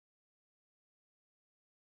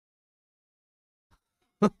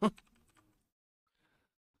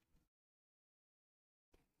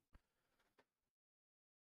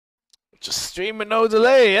Just streaming no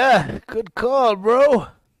delay, yeah. Good call, bro.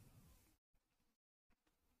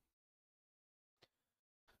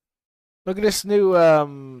 Look at this new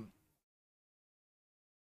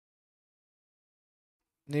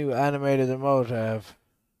animated emote I have.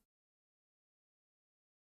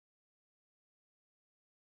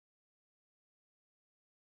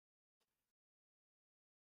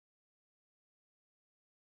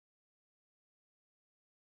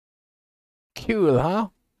 Cool, huh?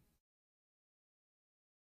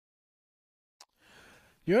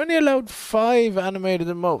 You're only allowed 5 animated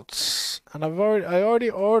emotes, and I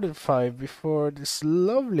already ordered 5 before this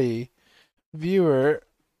lovely viewer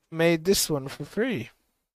made this one for free.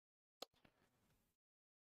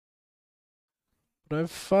 But I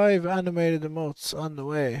have 5 animated emotes on the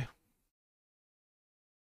way.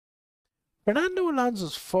 Fernando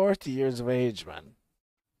Alonso's 40 years of age, man.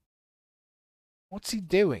 What's he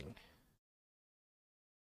doing?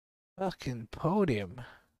 Fucking podium.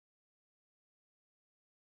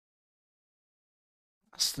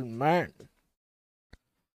 Aston Martin.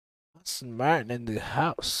 Aston Martin in the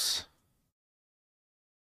house.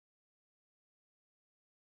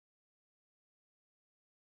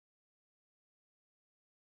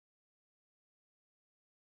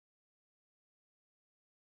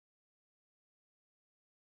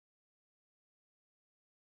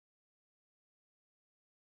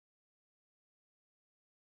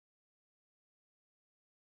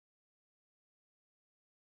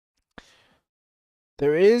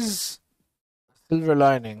 There is a silver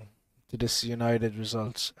lining to this United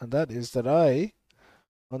result, and that is that I,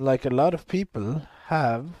 unlike a lot of people,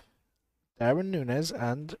 have Darwin Núñez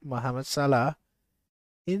and Mohamed Salah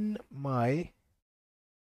in my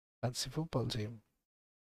fancy football team.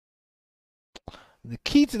 The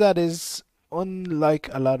key to that is unlike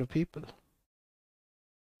a lot of people.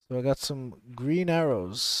 So I got some green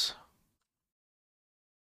arrows.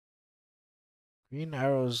 Green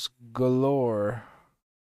arrows galore.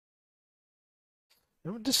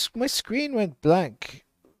 My screen went blank.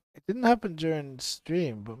 It didn't happen during the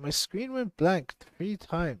stream, but my screen went blank 3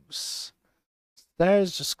 times.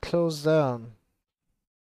 Stars just closed down.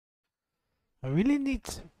 I really need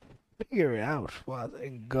to figure out what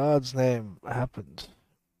in God's name happened.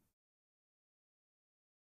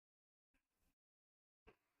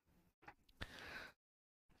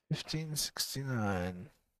 $15.69.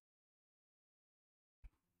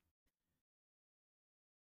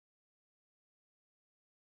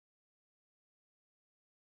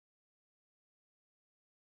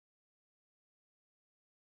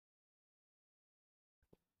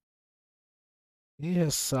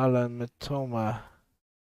 Yes, Salah and Matoma.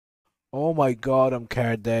 Oh my god, I'm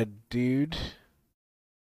card dead, dude.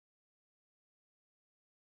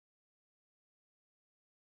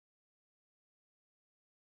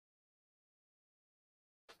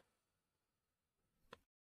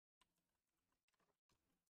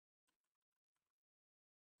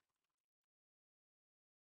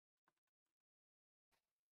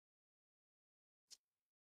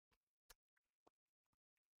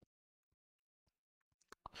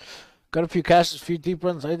 Got a few cashes, a few deep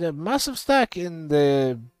runs. I had a massive stack in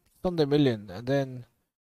the Sunday Million, and then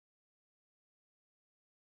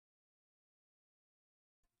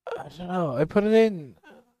I don't know. I put it in.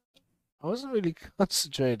 I wasn't really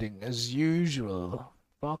concentrating as usual.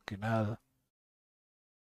 Fucking hell.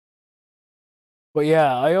 But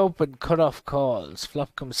yeah, I opened cutoff calls.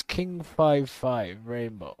 Flop comes King 5-5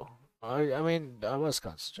 Rainbow. I mean, I was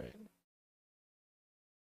concentrating.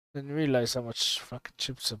 Didn't realize how much fucking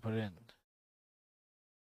chips I put in.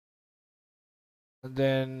 And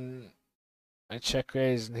then I check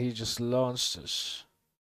raise and he just launched it.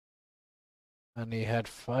 And he had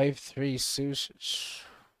 5-3 suited.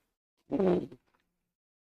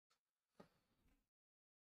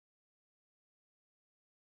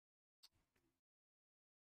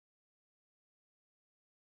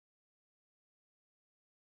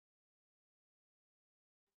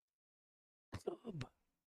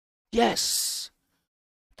 Yes!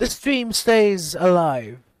 The stream stays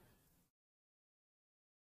alive.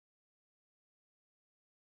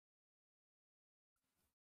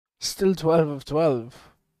 Still 12 of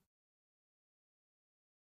 12.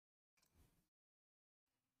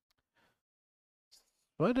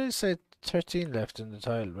 Why did I say 13 left in the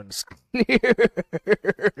tile when it's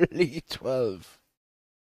clearly 12?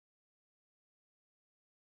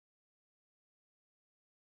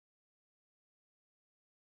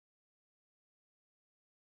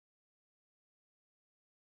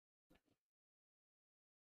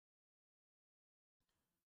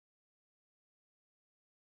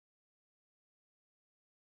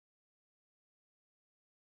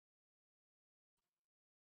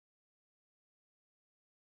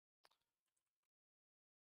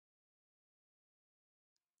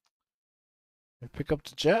 pick up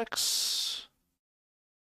the jacks.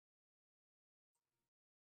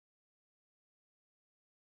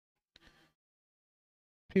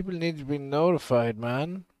 People need to be notified,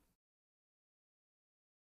 man.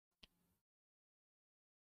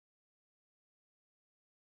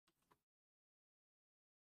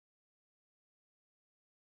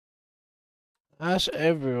 Ask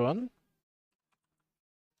everyone.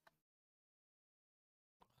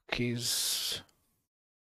 Keys.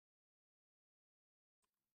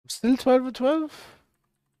 Still 12 or 12?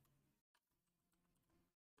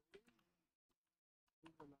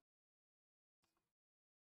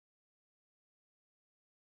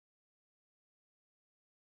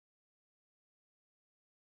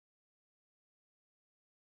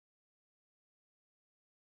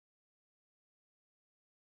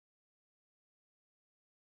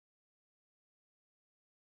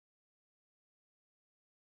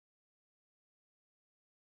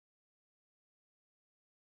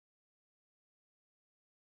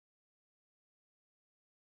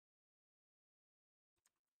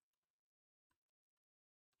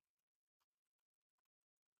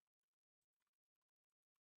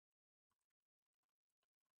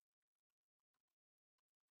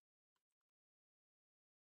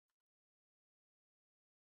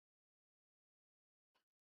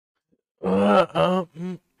 Uh,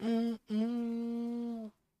 mm, mm,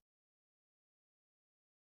 mm.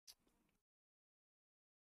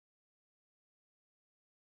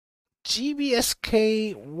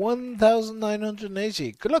 GBSK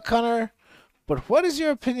 1980. Good luck, Connor. But what is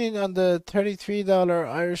your opinion on the $33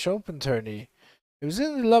 Irish Open tourney? It was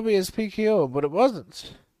in the lobby as PKO, but it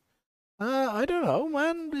wasn't. I don't know,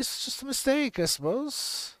 man. It's just a mistake, I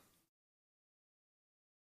suppose.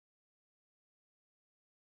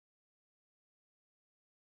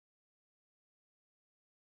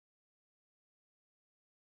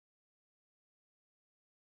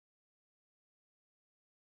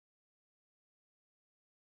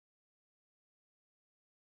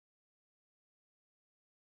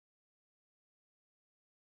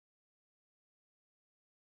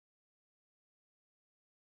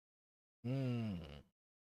 Hmm.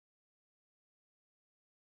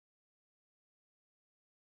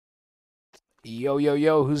 Yo, yo,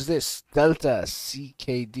 yo, who's this? Delta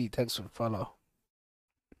CKD. Thanks for the follow.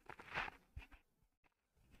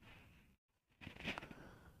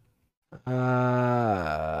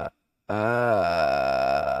 Uh,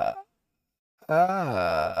 uh, uh,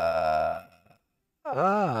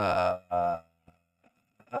 uh.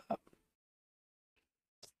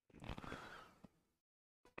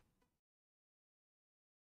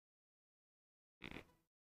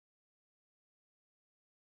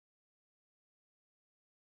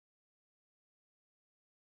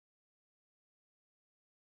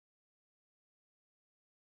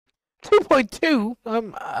 2.2?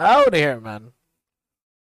 I'm out of here, man.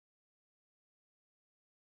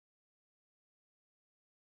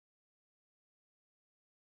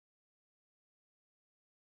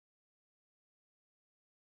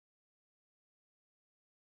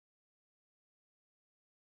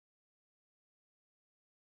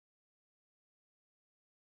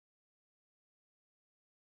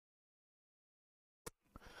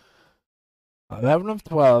 Eleven of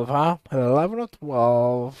 12, huh? 11 of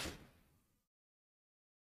 12.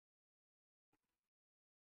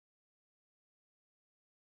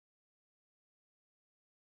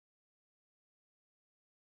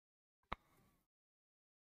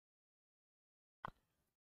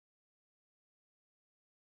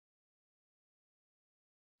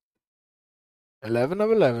 Eleven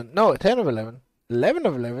of 11. No, 10 of 11. 11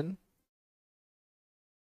 of 11.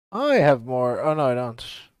 I have more. Oh, no, I don't.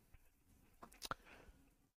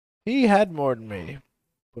 He had more than me.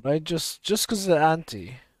 But I just because of the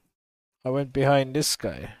ante, I went behind this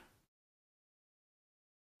guy.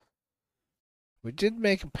 We did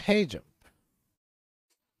make a pay jump.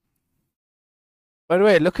 By the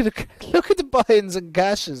way, look at the look at the buy-ins and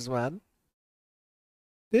cashes, man.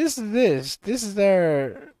 This is this. This is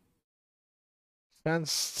their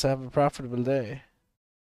chance to have a profitable day.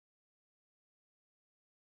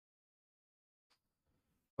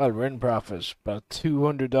 Well, we're in profit. About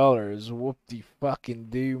 $200. Whoop de fucking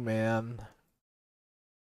do, man.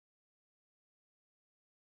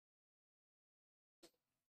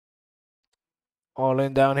 All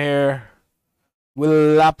in down here.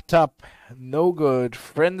 Will laptop. No good.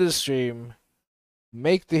 Friend of the stream.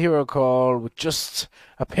 Make the hero call with just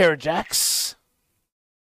a pair of jacks.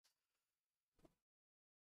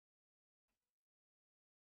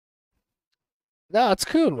 No, it's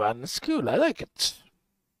cool, man. It's cool. I like it.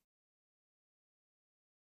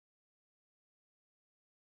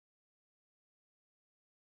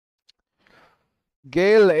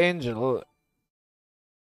 Gail Angel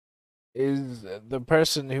is the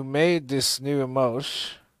person who made this new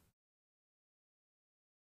emote.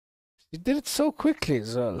 She did it so quickly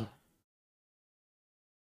as well.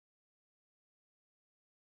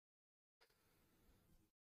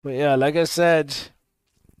 But yeah, like I said,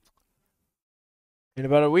 in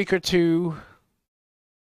about a week or two,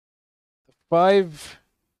 5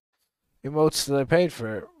 emotes that I paid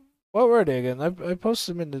for. What were they again? I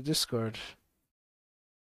posted them in the Discord.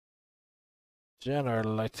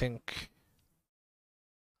 General, I think.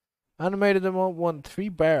 Animated emote 1, 3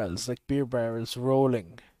 barrels, like beer barrels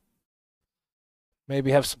rolling. Maybe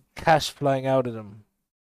have some cash flying out of them.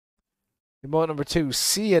 Emote number 2,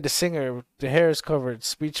 Sia the singer, the hair is covered,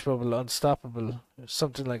 speech bubble, unstoppable,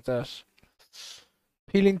 something like that.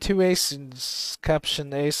 Peeling 2 aces,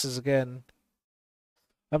 caption aces again.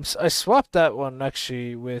 I swapped that one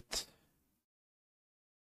actually with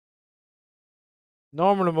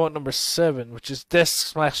normal emote number 7, which is desk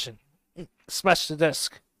smashing. Smash the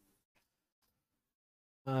desk.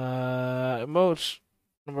 Emote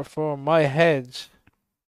number 4, my head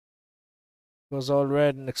goes all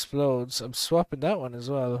red and explodes. I'm swapping that one as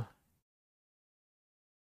well.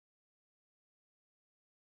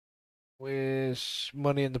 With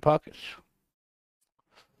money in the pocket.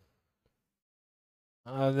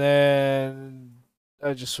 And then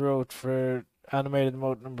I just wrote for animated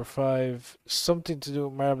emote number 5, something to do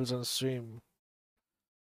with marbles on stream.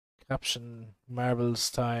 Caption, marbles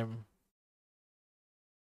time.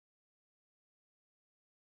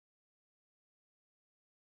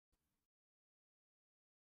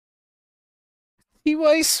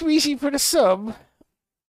 TY Sweetie for the sub.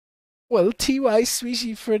 Well, TY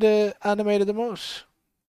Sweetie for the animated emote.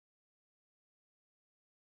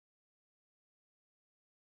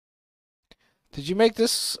 Did you make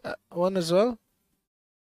this one as well?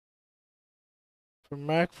 For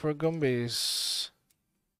Mark for Gumbies.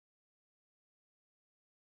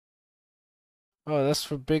 Oh, that's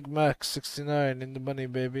for Big Mac 69 in the money,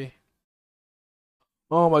 baby.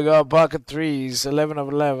 Oh my god, pocket threes, 11 of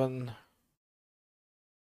 11.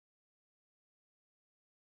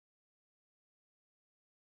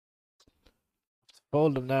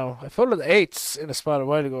 Fold them now. I folded eights in a spot a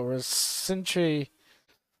while ago where Sentry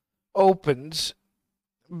opened.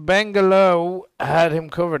 Bangalow had him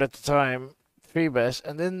covered at the time, 3-bet,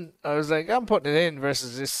 and then I was like, I'm putting it in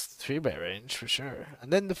versus this 3-bet range for sure.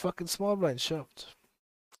 And then the fucking small blind shoved.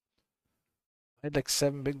 I had like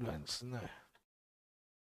 7 big blinds, didn't I?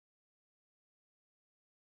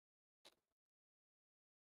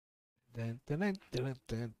 Do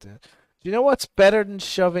you know what's better than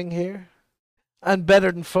shoving here? And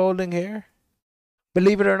better than folding here?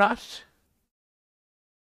 Believe it or not?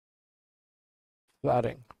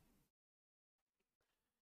 Flatting.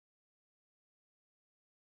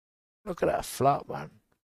 Look at that flop, man.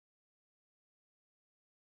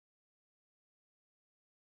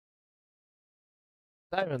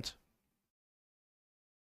 Diamond.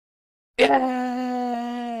 Yes!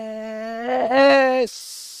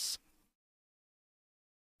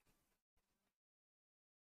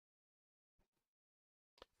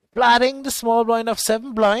 Flatting the small blind of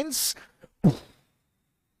 7 blinds.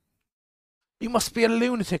 You must be a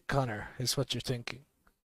lunatic, Connor, is what you're thinking.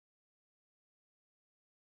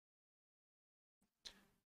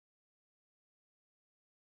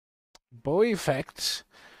 Bowie Effect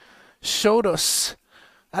showed us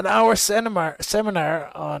an hour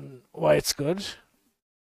seminar on why it's good.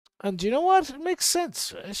 And you know what? It makes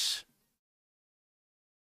sense, right?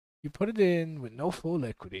 You put it in with no full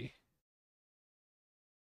equity,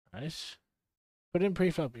 right? Put in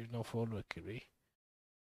preflop with no full equity.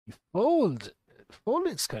 You fold.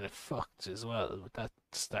 Folding's kind of fucked as well with that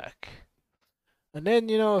stack. And then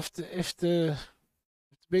if the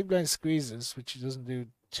big blind squeezes, which he doesn't do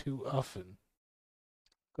too often,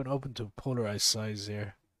 gonna open to a polarized size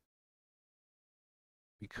here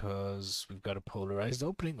because we've got a polarized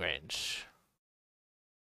opening range.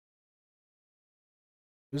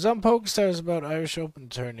 It was on PokerStars about Irish Open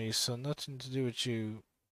tourneys, so nothing to do with you,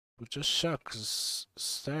 but just shocked because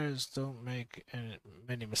stars don't make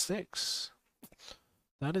many mistakes.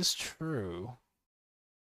 That is true.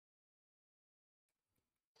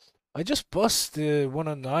 I just bust the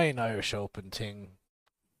 109 Irish Open thing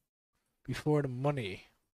before the money.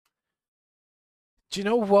 Do you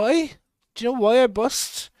know why? Do you know why I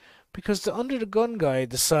bust? Because the under the gun guy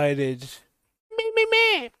decided,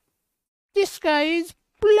 me, this guy is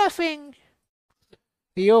bluffing.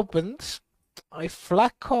 He opened. I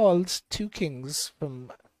flat called 2 kings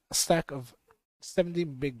from a stack of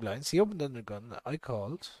 17 big blinds. He opened under gun. I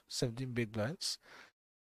called 17 big blinds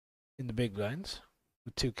in the big blinds.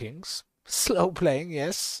 with two kings. Slow playing,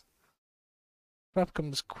 yes. Flop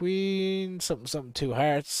comes queen, something, something, two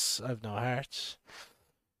hearts. I have no hearts.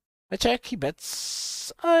 I check, he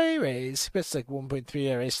bets. I raise. He bets like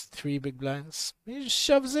 1.3. I raise 3 big blinds. He just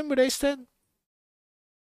shoves in with ace 10.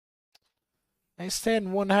 Ace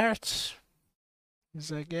 10, one heart.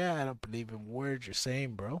 He's like, yeah, I don't believe a word you're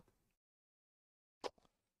saying, bro.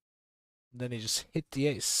 And then he just hit the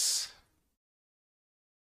ace.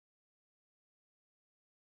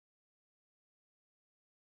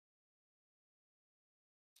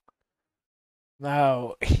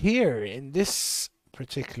 Now, here in this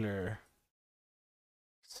particular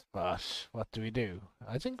spot, what do we do?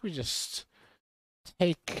 I think we just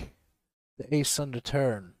take the ace on the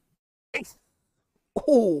turn. Ace.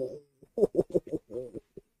 Oh,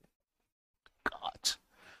 God.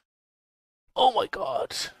 Oh my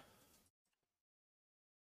God.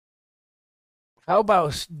 How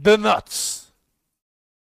about the nuts?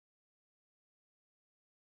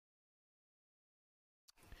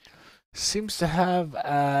 Seems to have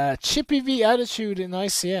a Chippy V attitude in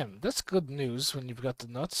ICM. That's good news when you've got the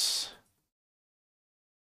nuts.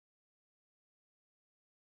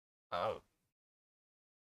 Oh.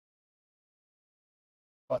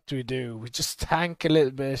 What do we do? We just tank a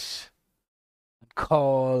little bit and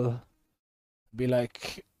call. Be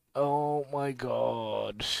like, oh my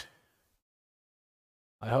God.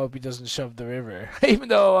 I hope he doesn't shove the river. Even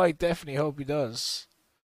though I definitely hope he does.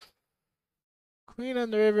 Queen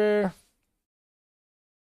on the river.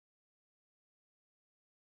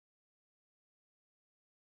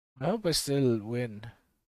 I hope I still win.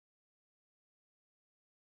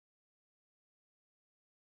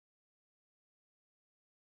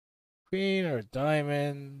 Queen or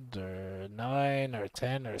diamond or 9 or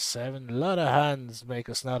 10 or 7. A lot of hands make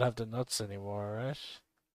us not have the nuts anymore, right?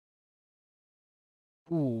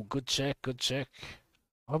 Ooh, good check, good check.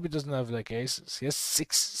 I hope he doesn't have like aces. He has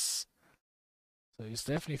sixes. So he's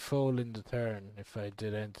definitely folding the turn if I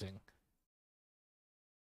did anything.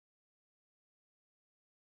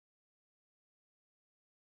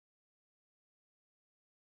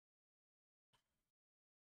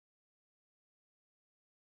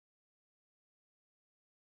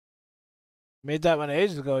 Made that one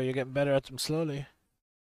ages ago. You're getting better at them slowly.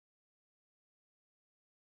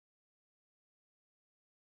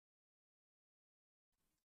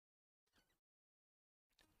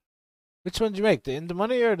 Which one did you make? The In the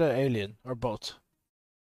Money or the Alien? Or both?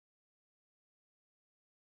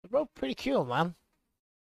 They're both pretty cool, man.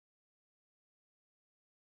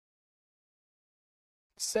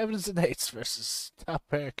 Sevens and eights versus top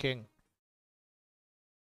pair king.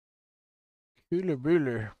 Cooler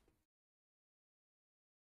Bueller.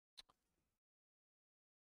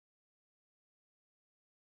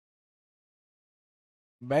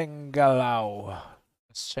 Bengalao.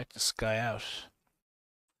 Let's check this guy out.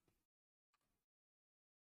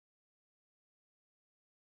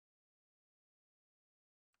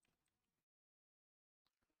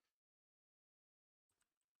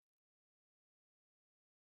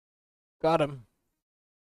 Got him.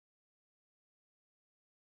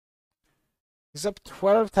 He's up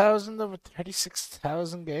 12,000 over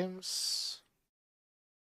 36,000 games.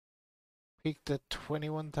 Peaked at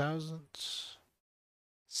 21,000.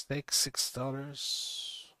 Stake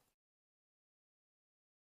 $6.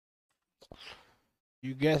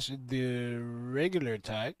 You guessed the regular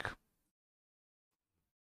tag.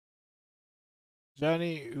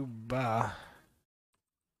 Johnny Uba.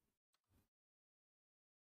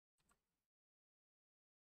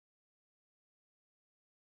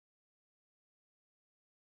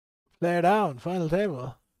 Player down, final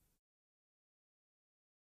table.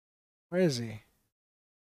 Where is he?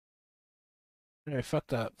 Anyway, fuck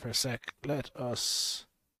that for a sec. Let us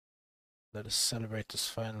celebrate this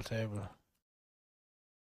final table.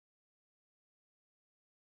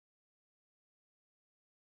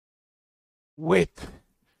 With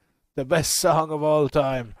the best song of all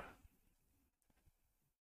time.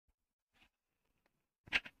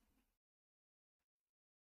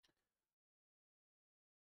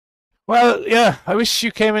 Well, yeah, I wish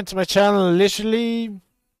you came into my channel literally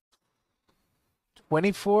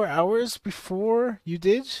 24 hours before you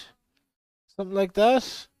did. Something like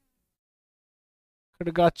that. Could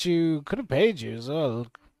have got you, could have paid you as well.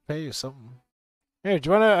 Pay you something. Here, do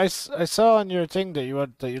you wanna? I saw on your thing that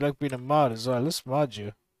you like being a mod as well. Let's mod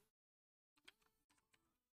you.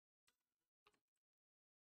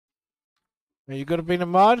 Are you gonna be a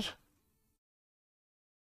mod?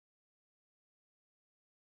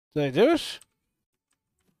 Did I do it?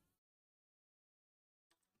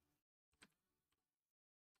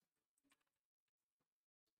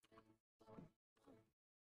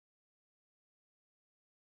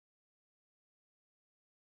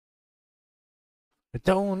 I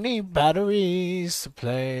don't need batteries to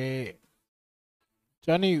play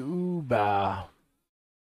Johnny Uba.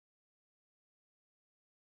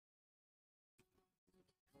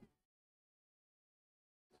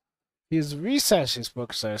 He's researched his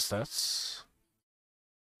Bookstore stats.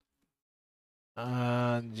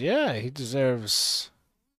 And yeah, he deserves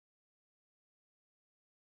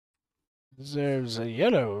a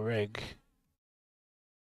yellow rig.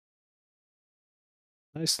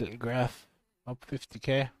 Nice little graph. Up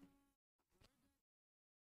 50k.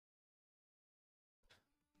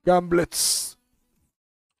 Gamblets.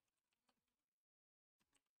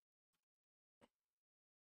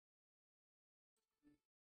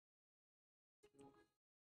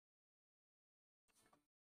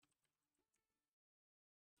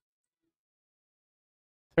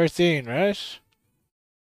 $13, right?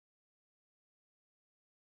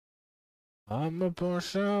 I'm a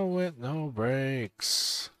Porsche with no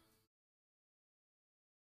brakes.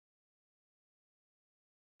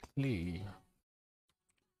 Lee.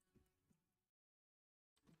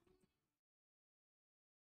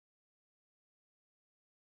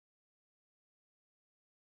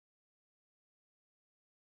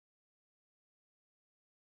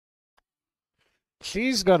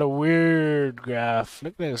 She's got a weird graph.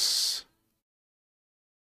 Look at this.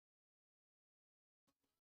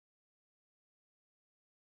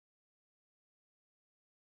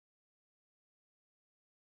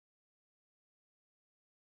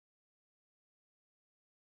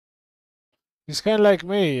 He's kind of like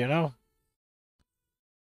me, you know?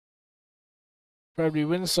 Probably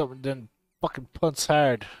wins something, then fucking punts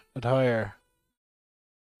hard at higher.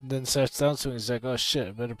 And then starts downswing. He's like, oh shit,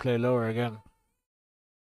 I better play lower again.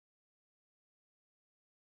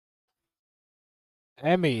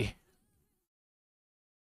 Emmy.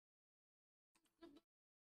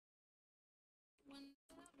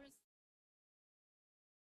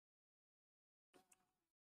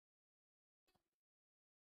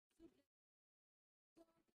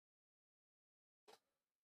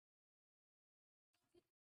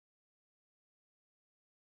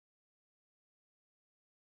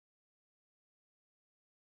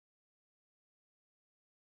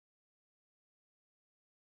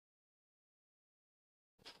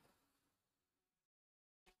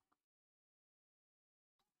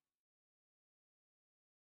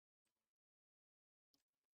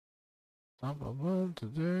 Number one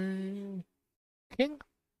today. King.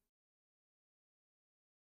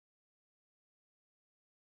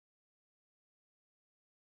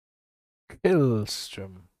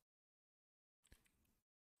 Killstrom.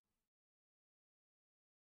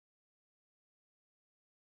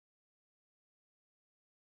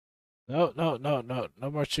 No, no, no, no. No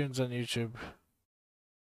more tunes on YouTube.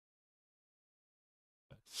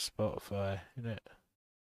 That's Spotify, innit?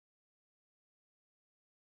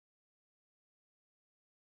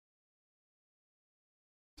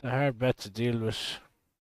 It's a hard bet to deal with.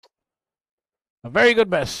 A very good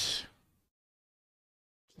bet.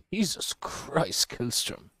 Jesus Christ,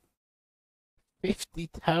 Killstrom.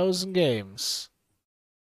 50,000 games.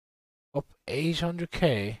 Up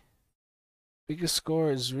 800k. Biggest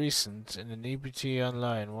score is recent in an EPT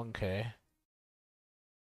online 1k.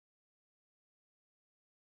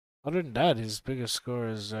 Other than that, his biggest score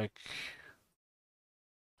is like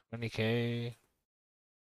 20k,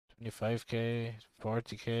 25k,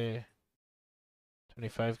 40k,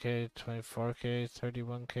 25k, 24k,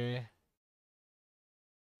 31k,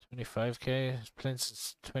 25k. He's playing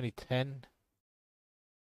since 2010.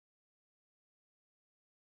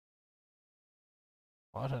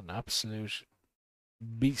 What an absolute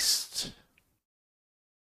beast.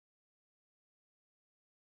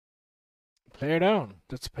 Player down.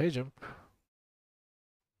 That's a pay jump.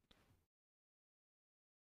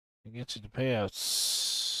 And get you the payouts.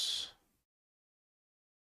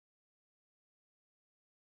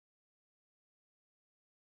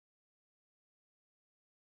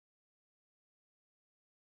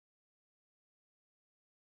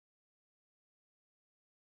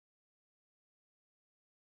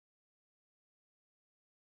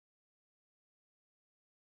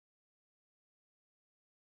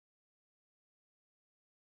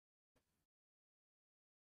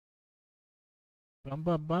 Bum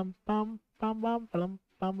bum bum bum bum bum bum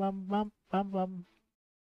bum bum bum bum bum.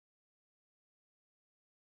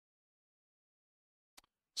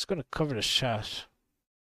 It's gonna cover the shot.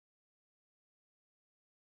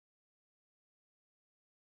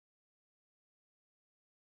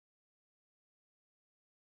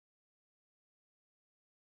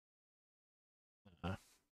 Uh,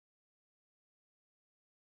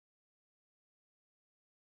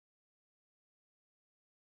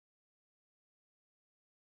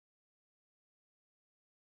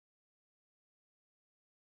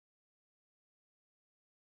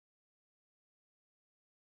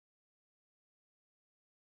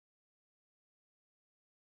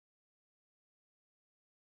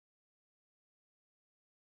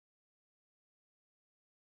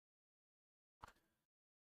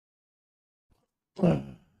 Right,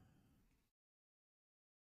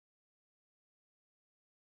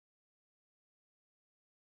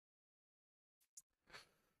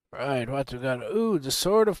 what we got? Ooh, the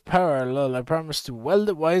Sword of Power. Lol, I promised to weld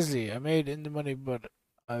it wisely. I made in the money, but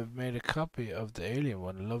I've made a copy of the alien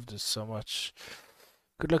one. Loved it so much.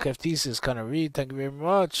 Good luck, FT, says Connor Reed. Thank you very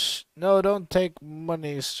much. No, don't take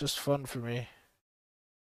money. It's just fun for me.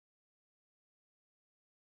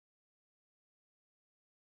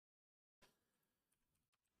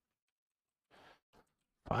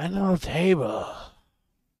 Final table.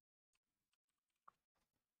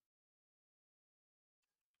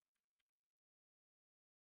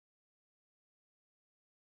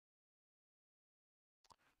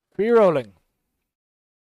 Free rolling.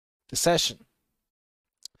 The session.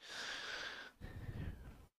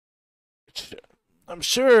 I'm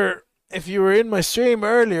sure if you were in my stream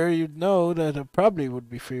earlier, you'd know that it probably would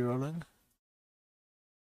be free rolling.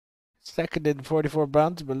 Second in 44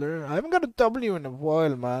 Bounty Builder. I haven't got a W in a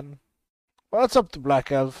while, man. What's up to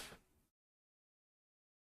Black Elf?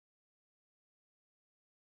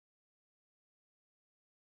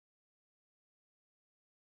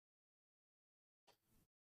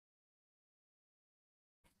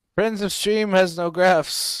 Friends of Stream has no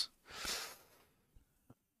graphs.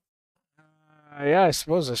 Yeah, I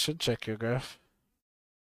suppose I should check your graph.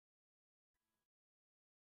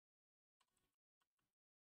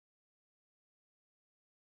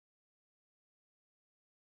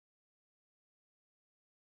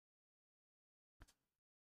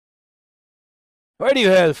 Where do you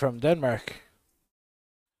hail from? Denmark.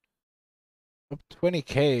 Up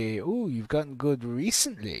 20k. Ooh, you've gotten good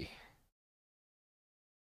recently.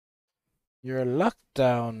 You're a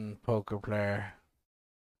lockdown poker player.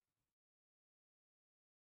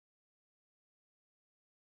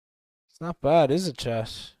 It's not bad, is it,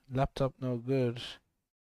 chat? Laptop no good.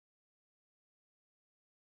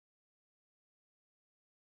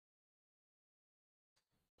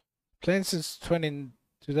 Playing since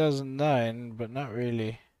 2009, but not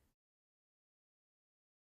really.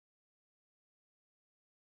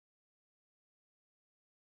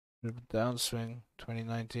 Downswing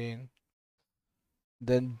 2019.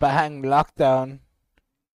 Then bang, lockdown.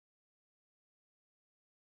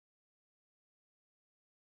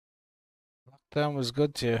 Lockdown was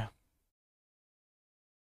good to you.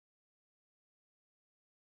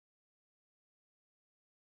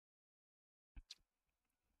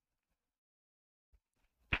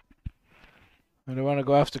 I don't want to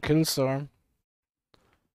go after Killstorm.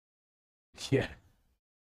 Yeah.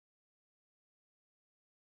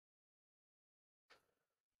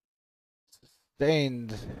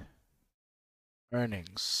 Sustained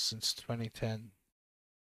earnings since 2010.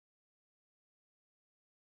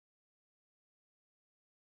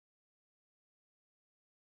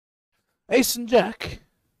 Ace and Jack.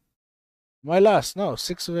 My last, no,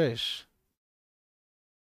 6 of 8.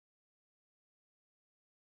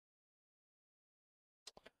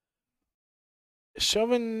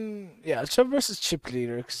 Shoving, yeah, shove versus Chip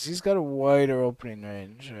Leader because he's got a wider opening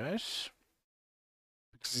range, right?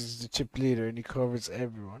 Because he's the Chip Leader and he covers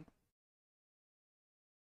everyone.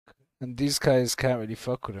 And these guys can't really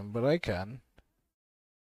fuck with him, but I can.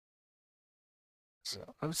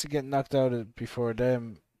 So obviously getting knocked out before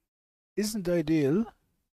them isn't ideal.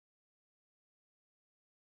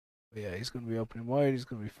 But yeah, he's going to be opening wide. He's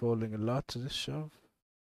going to be folding a lot to this shove.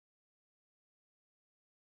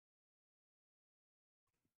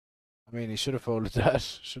 I mean, he should have folded that,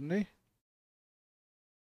 shouldn't he?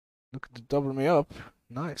 Looking to double me up.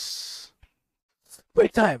 Nice.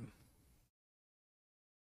 Break time.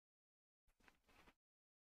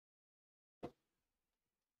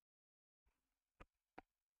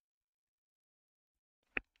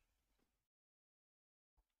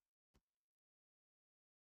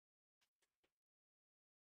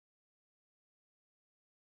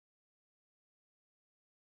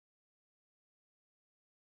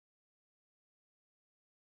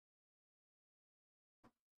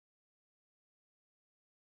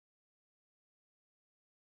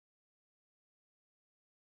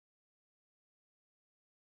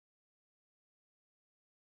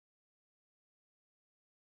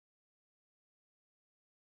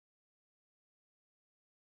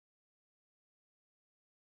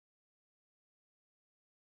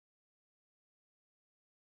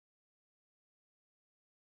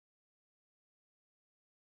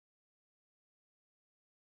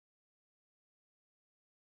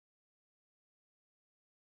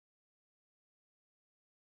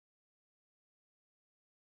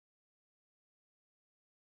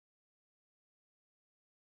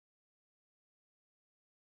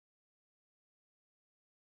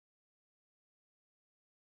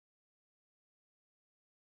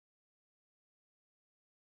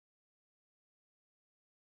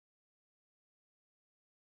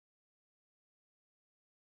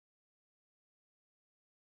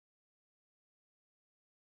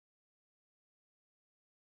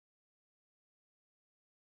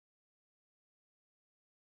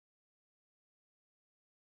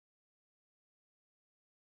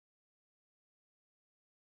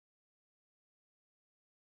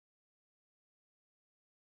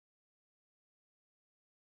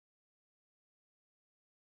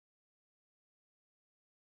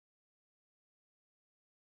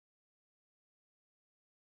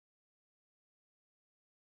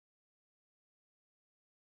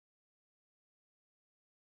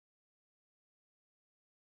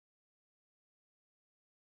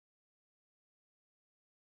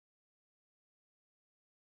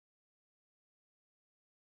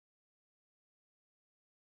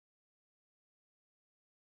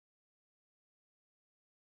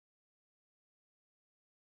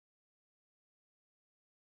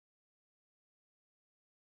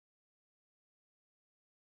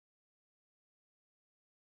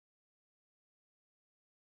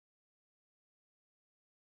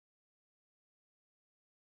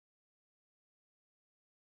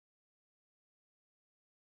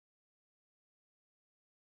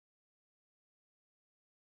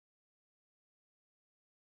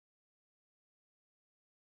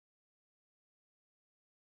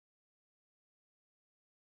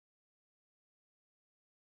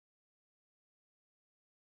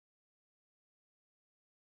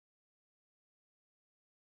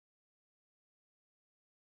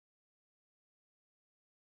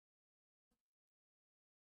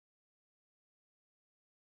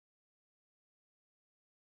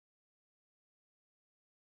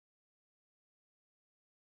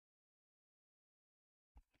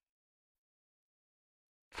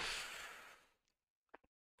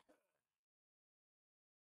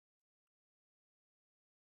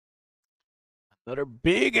 Another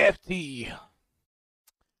big FT.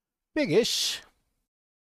 Big-ish.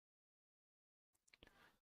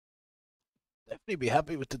 Definitely be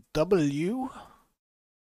happy with the W.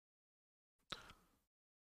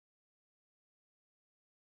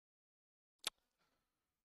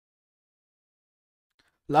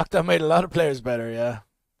 Lockdown made a lot of players better, yeah.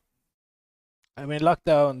 I mean,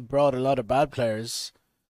 lockdown brought a lot of bad players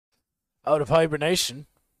out of hibernation.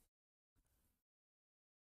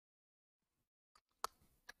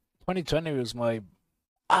 2020 was my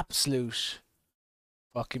absolute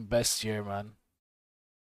fucking best year, man.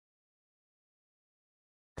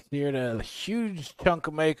 Cleared a huge chunk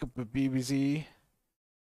of makeup with BBZ,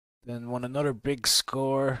 then won another big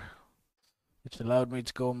score, which allowed me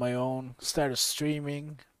to go on my own. Started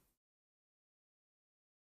streaming.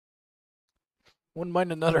 Wouldn't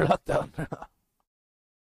mind another lockdown.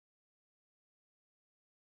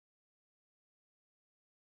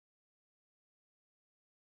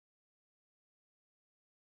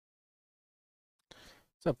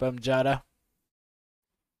 What's up, Jada?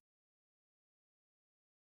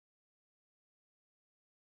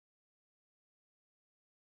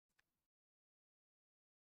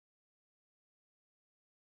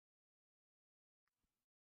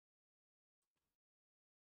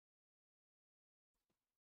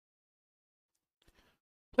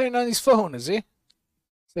 Playing on his phone, is he? It's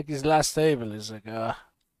like his last table. He's like,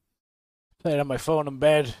 playing on my phone in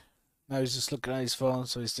bed. Now he's just looking at his phone,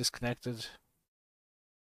 so he's disconnected.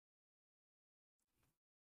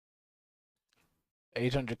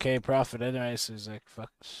 800k profit anyway, so he's like, fuck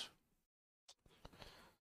it.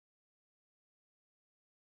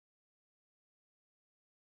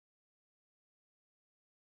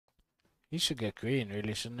 He should get green,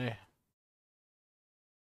 really, shouldn't he?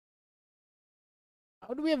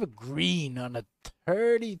 How do we have a green on a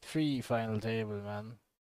 33 final table, man?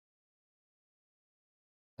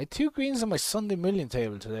 I had 2 greens on my Sunday Million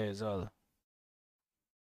table today as well.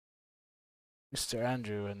 Mr.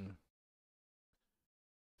 Andrew and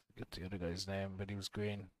I forget the other guy's name, but he was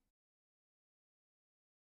green.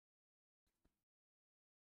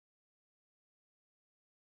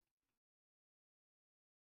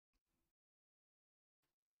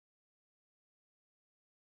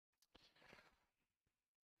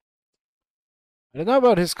 I don't know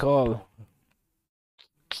about his call.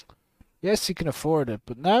 Yes, he can afford it,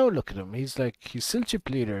 but now look at him. He's still chip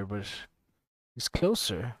leader, but he's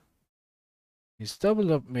closer. He's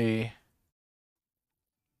doubled up me.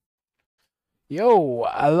 Yo,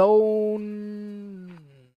 alone.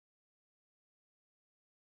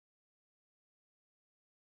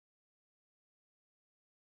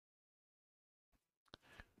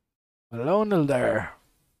 Alone there.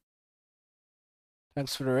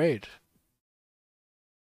 Thanks for the raid.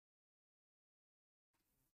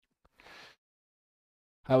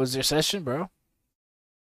 How was your session, bro?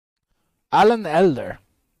 Alan Elder.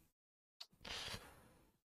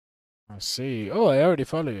 I see. Oh, I already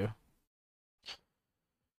follow you.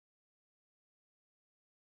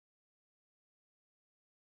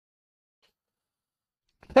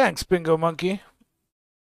 Thanks, Bingo Monkey.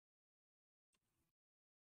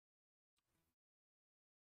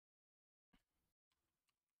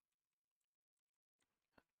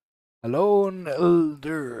 Alone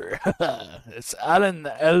Elder. It's Alan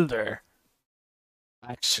Elder.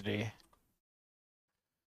 Actually.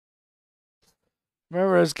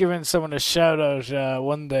 Remember, I was giving someone a shout out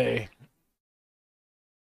one day,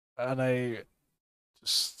 and I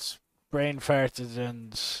just brain farted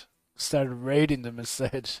and started raiding them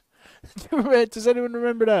instead. Does anyone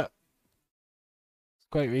remember that? It's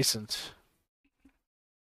quite recent.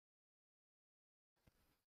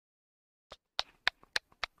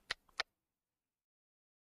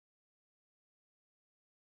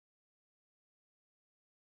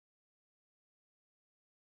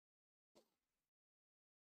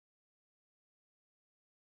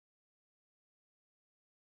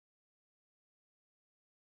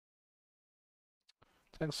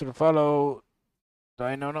 Thanks for the follow,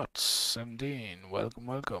 Dino Nuts 17. Welcome,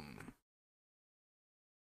 welcome.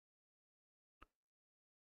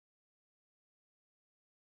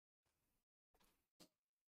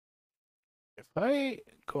 If I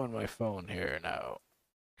go on my phone here now,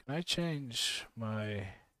 can I change my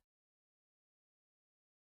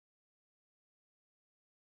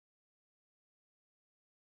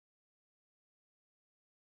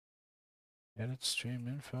edit stream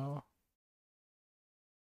info?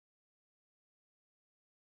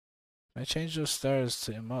 Can I change those stars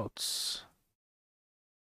to emotes?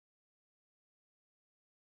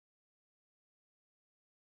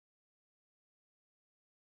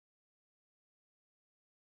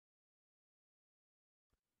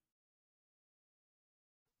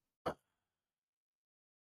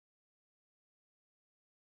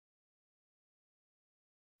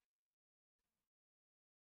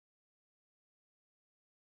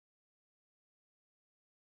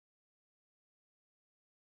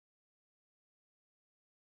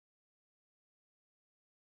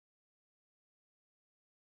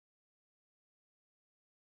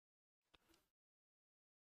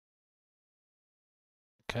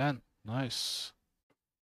 can. Nice.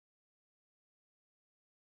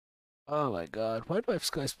 Oh my god, why do I have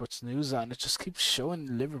Sky Sports News on? It just keeps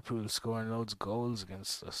showing Liverpool scoring loads of goals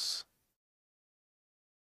against us.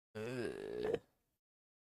 Ugh.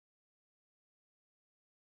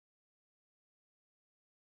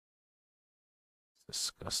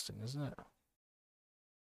 Disgusting, isn't it?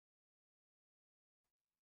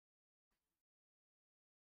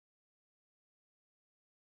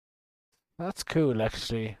 That's cool,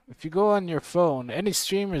 actually. If you go on your phone, any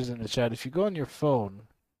streamers in the chat, if you go on your phone,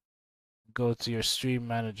 go to your stream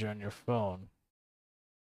manager on your phone,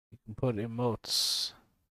 you can put emotes.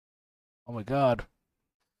 Oh my god.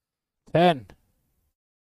 10.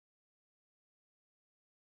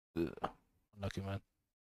 Ugh. Unlucky, man.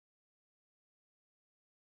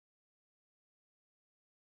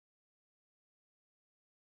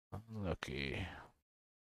 Unlucky.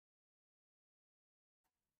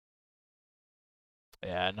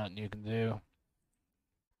 Yeah, nothing you can do.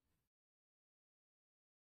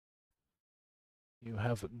 You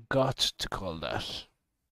have got to call that.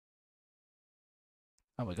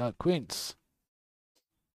 Oh my god, Queens.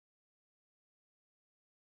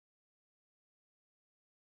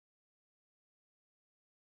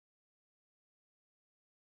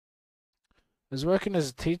 I was working as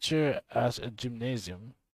a teacher at a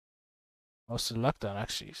gymnasium. Most of the lockdown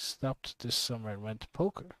actually. Stopped this summer and went to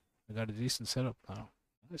poker. I got a decent setup now.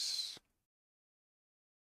 Nice.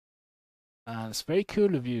 And it's very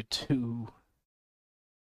cool of you to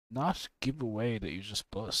not give away that you just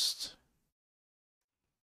bust.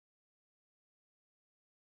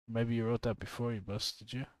 Maybe you wrote that before you bust,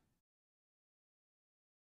 did you? Do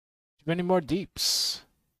you have any more deeps?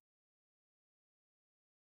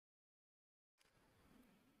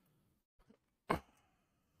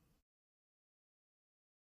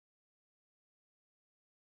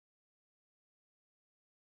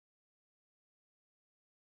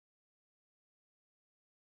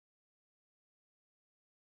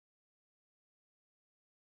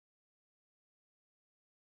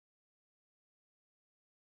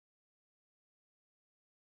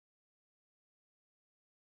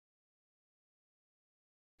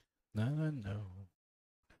 No, no, no.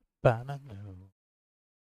 Banana.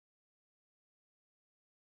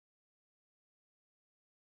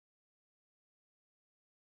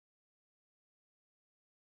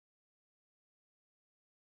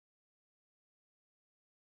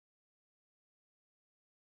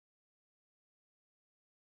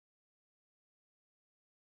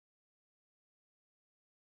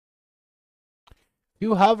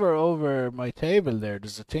 You hover over my table there,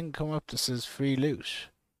 does a thing come up that says free loot?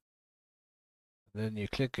 Then you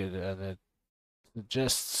click it and it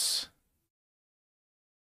suggests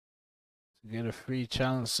to get a free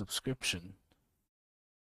channel subscription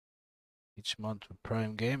each month with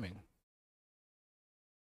Prime Gaming.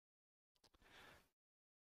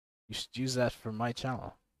 You should use that for my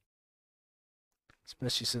channel.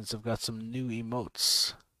 Especially since I've got some new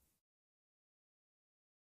emotes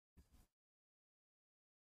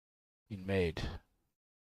being made.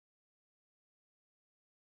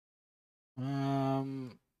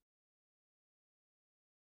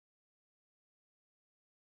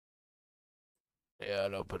 Yeah,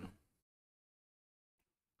 I'll open.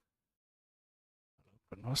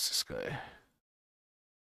 What's this guy?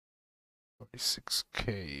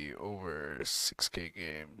 46k over 6k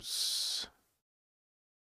games.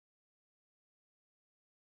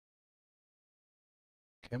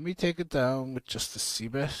 Can we take it down with just a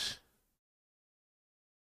C-bet?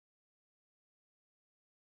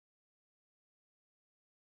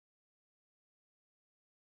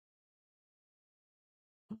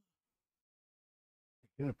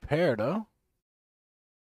 Get a pair though.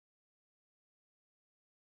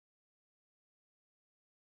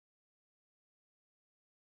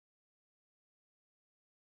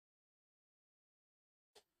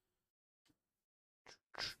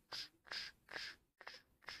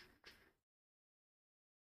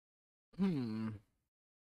 Hmm.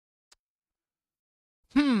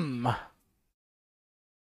 Hmm.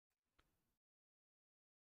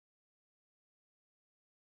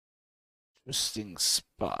 Interesting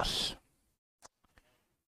spot.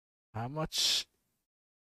 How much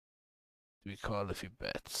do we call if he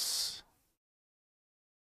bets?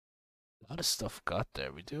 A lot of stuff got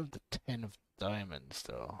there. We do have the 10 of diamonds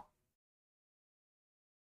though.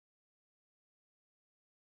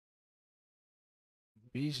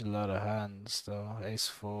 Beat a lot of hands though. Ace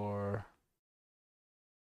 4.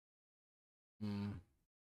 Hmm.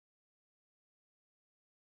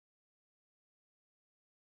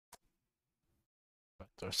 But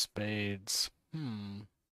their spades. Hmm.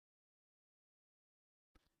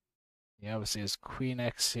 He obviously has Queen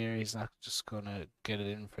X here. He's not just gonna get it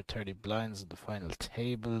in for 30 blinds at the final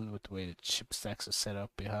table with the way the chip stacks are set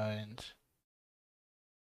up behind.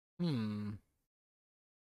 It's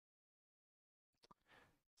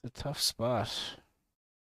a tough spot.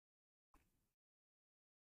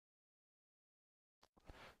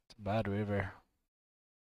 It's a bad river.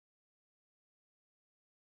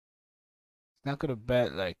 He's not gonna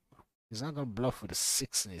bet like he's not gonna bluff with a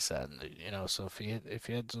 6 in his hand, you know. So if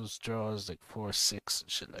he had those draws like 4-6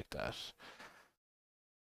 and shit like that,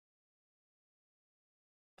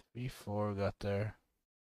 3-4 got there.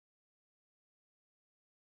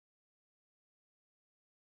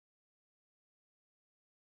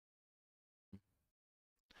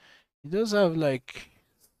 He does have like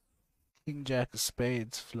King Jack of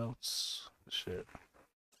Spades floats. Shit.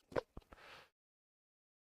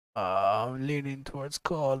 I'm leaning towards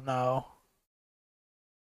call now.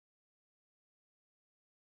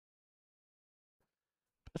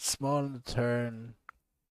 It's small in the turn.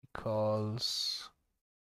 He calls.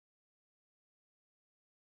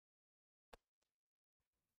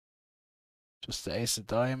 Just the ace of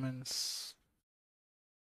diamonds.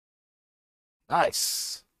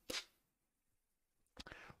 Nice.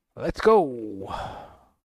 Let's go.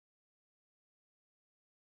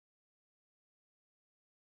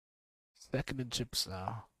 Second in chips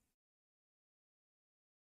now.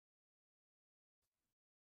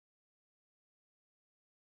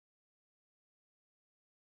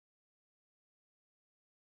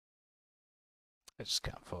 I just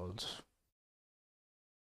can't fold.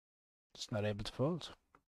 Just not able to fold.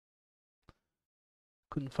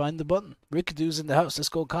 Couldn't find the button. Rickadoos in the house. Let's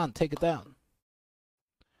go, Khan. Take it down.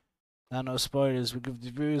 Nano spoilers. We give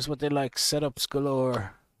the viewers what they like. Setups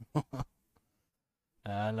galore.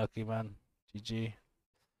 Lucky man. GG.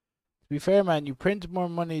 To be fair, man, you print more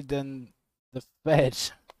money than the Fed.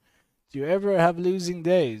 Do you ever have losing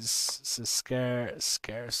days? Says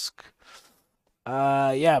Skarsk.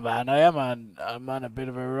 Yeah, man, I'm on a bit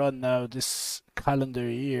of a run now this calendar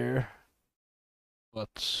year.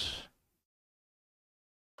 But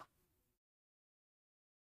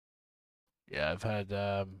yeah, I've had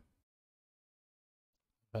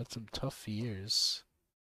some tough years.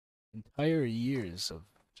 Entire years of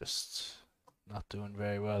just not doing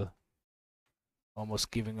very well.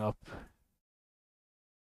 Almost giving up.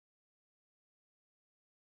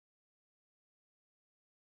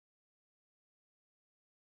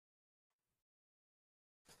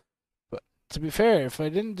 But to be fair, if I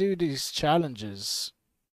didn't do these challenges,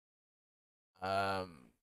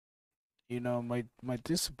 you know, my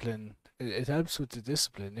discipline, it helps with the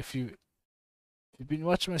discipline. If you've been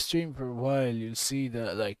watching my stream for a while, you'll see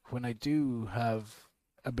that like when I do have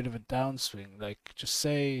a bit of a downswing, like just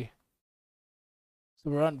say,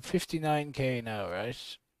 so we're on 59k now, right?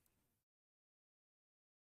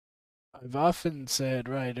 I've often said,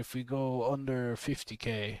 right, if we go under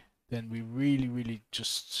 50k, then we really, really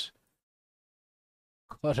just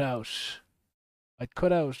cut out. I'd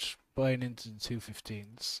cut out buying into the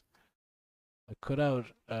 215s. I cut out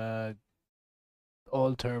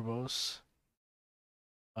all turbos.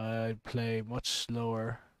 I'd play much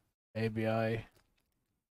slower ABI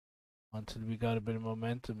until we got a bit of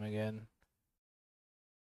momentum again.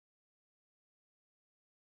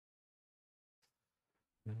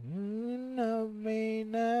 You love me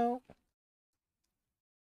now.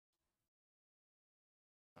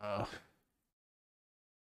 Oh.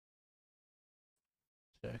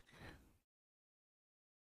 Check.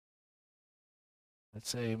 Let's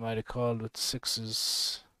say he might have called with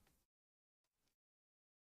sixes.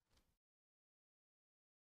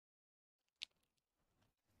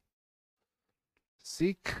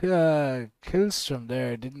 Zeke Killstrom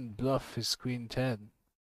there didn't bluff his queen 10.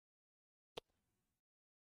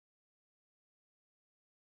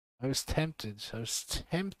 I was tempted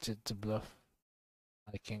to bluff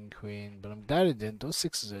my king queen, but I'm glad it didn't. Those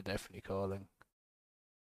sixes are definitely calling.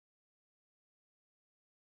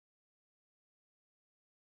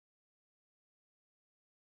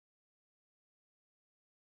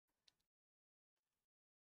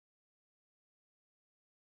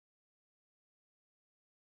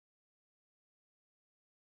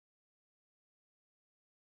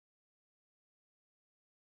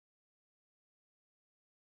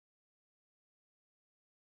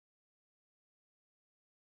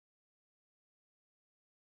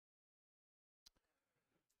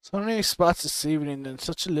 So many spots this evening and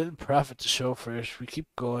such a little profit to show for it. We keep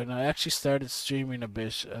going. I actually started streaming a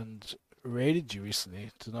bit and raided you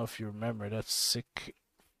recently. Don't know if you remember that sick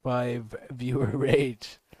 5 viewer raid.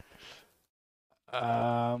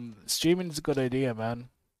 Streaming is a good idea, man.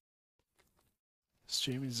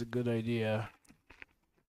 Streaming is a good idea.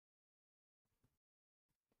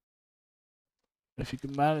 If you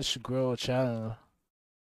can manage to grow a channel,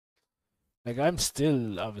 like I'm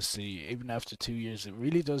still obviously even after 2 years, it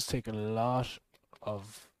really does take a lot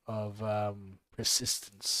of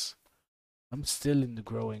persistence. I'm still in the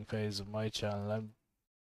growing phase of my channel.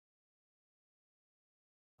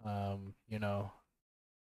 You know,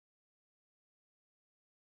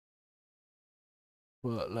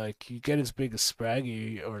 well, like you get as big as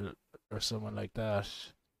Spraggy or someone like that,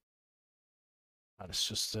 and it's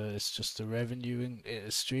just a revenue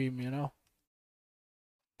stream,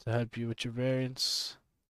 to help you with your variants.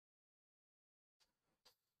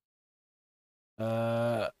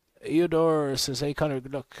 Uh, Eudor says, "Hey Connor,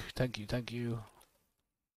 good luck. Thank you, thank you."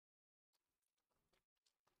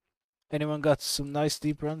 Anyone got some nice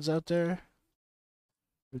deep runs out there?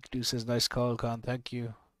 Rickdu says, "Nice call, Con. Thank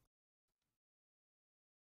you."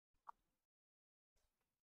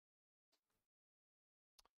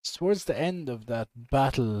 It's towards the end of that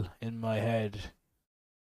battle in my head,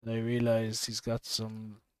 I realized he's got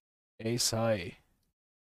some ace high.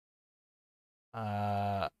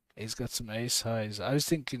 He's got some ace highs. I was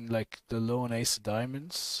thinking like the lone ace of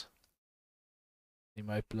diamonds. He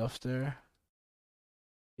might bluff there.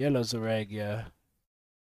 Yellow's a reg, yeah.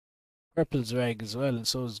 Purple's reg as well, and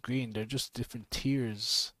so is green. They're just different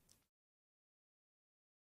tiers.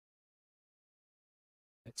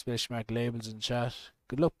 Exclamation mark labels in chat.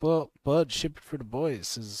 Good luck, bud. Ship it for the boys,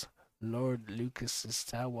 says Lord Lucas is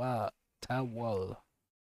Tawal.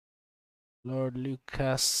 Lord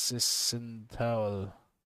Lucas is in Towel.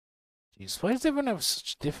 Jeez, why does everyone have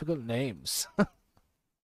such difficult names?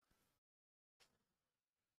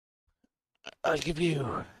 I'll give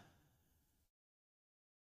you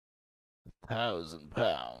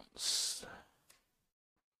 £1,000.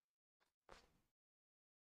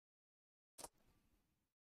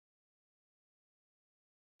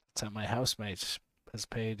 That's how my housemate has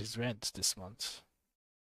paid his rent this month.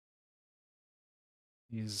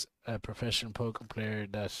 He's a professional poker player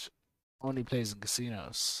that only plays in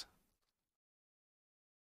casinos.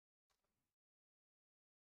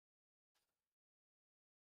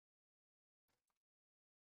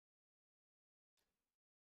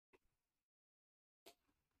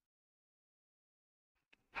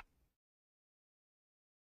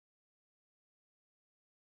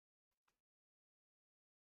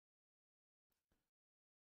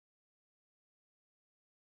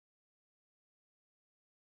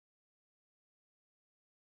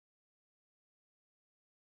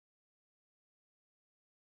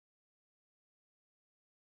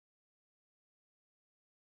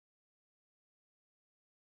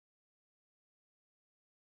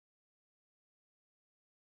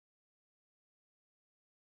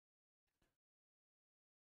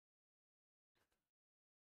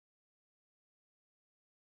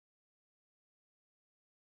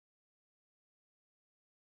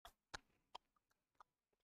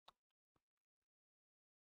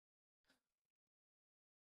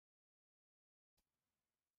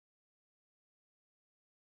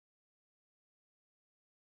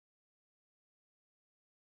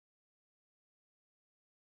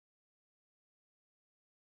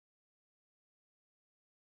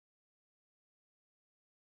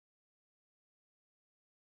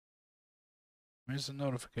 Where's the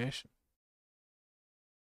notification?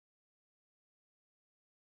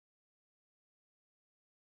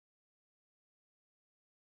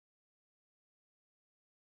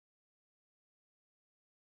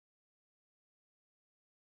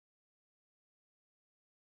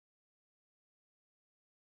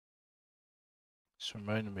 Just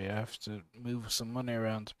reminded me I have to move some money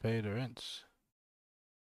around to pay the rent.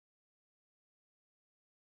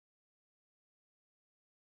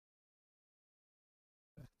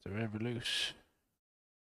 The Revolut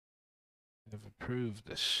have approved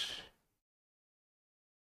this.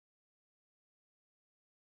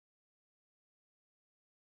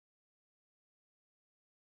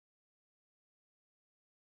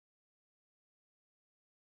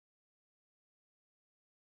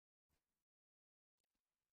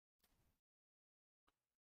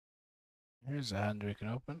 Here's a hand we can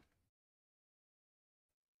open.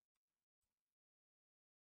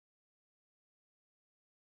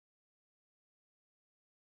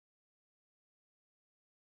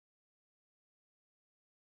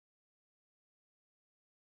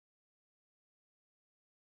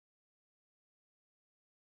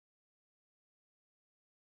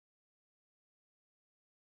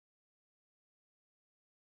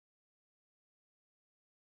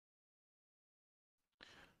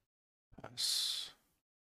 Pass.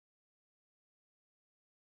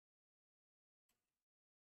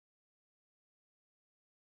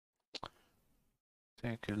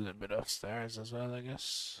 Take a little bit of stars as well, I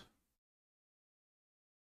guess.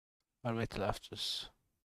 I'll wait till after this.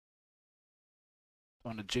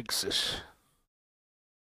 Don't want to jinx it.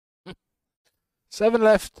 7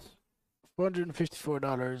 left.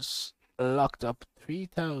 $454. Locked up.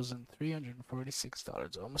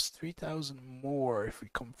 $3,346. Almost 3,000 more if we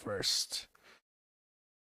come first.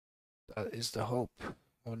 That is the hope.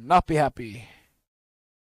 I will not be happy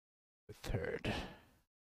with third.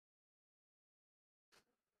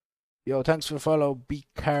 Yo, thanks for the follow, B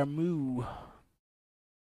Carmu.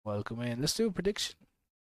 Welcome in. Let's do a prediction.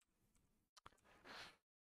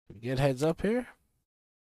 Can we get heads up here?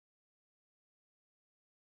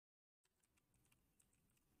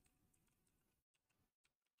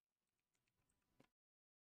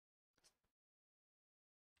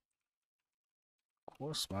 Of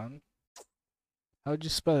course, man. How'd you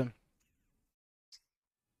spell him?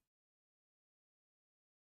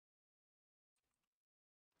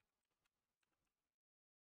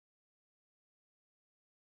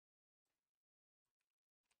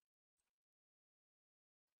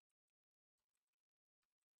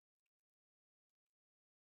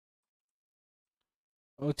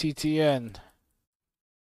 OTTN.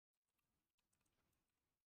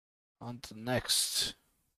 On to the next.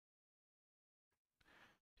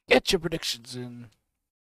 Get your predictions in.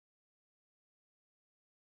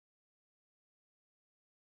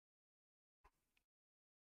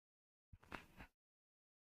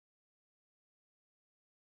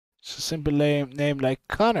 It's a simple name like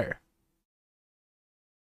Connor.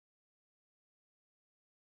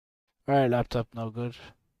 Alright, laptop, no good.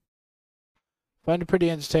 Find it pretty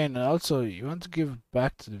entertaining. Also, you want to give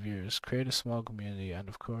back to the viewers, create a small community, and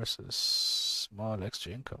of course, a small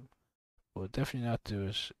extra income. But definitely not do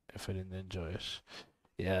it if I didn't enjoy it.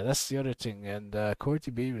 Yeah, that's the other thing. And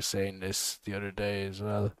Courtney B was saying this the other day as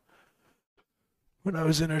well when I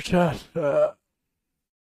was in her chat.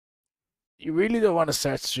 You really don't want to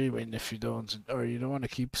start streaming if you don't, or you don't want to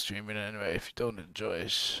keep streaming anyway if you don't enjoy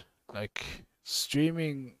it. Like,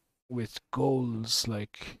 streaming with goals,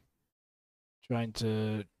 like trying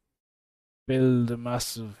to build a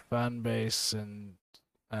massive fan base and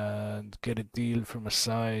get a deal from a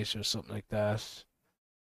site or something like that,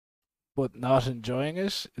 but not enjoying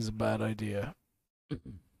it is a bad idea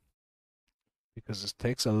because it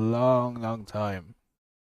takes a long, long time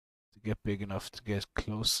to get big enough to get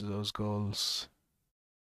close to those goals.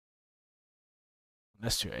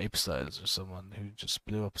 Unless you're Ape Styles or someone who just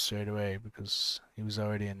blew up straight away because he was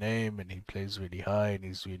already a name and he plays really high and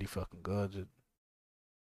he's really fucking good.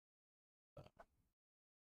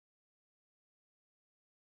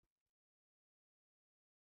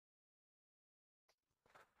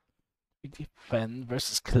 Defend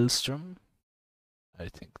versus Killstrom? I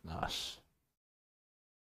think not.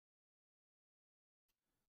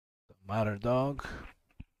 Don't matter, dog.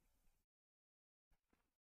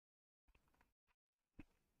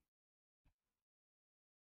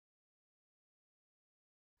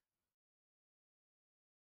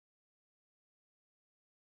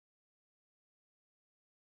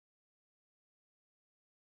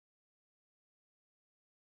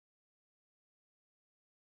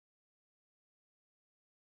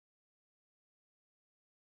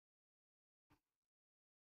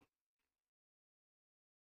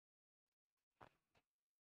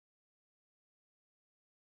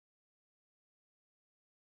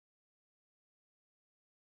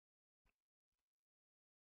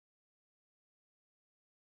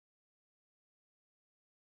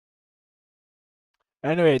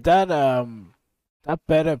 Anyway, that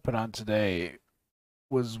bet I put on today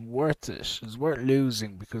was worth it. It was worth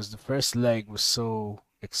losing because the first leg was so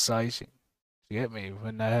exciting. You get me?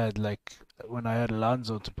 When I had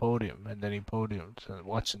Alonso to podium and then he podiumed and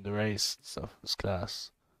watching the race and stuff was class.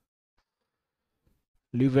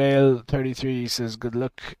 Louvail 33 says good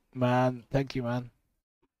luck, man. Thank you, man.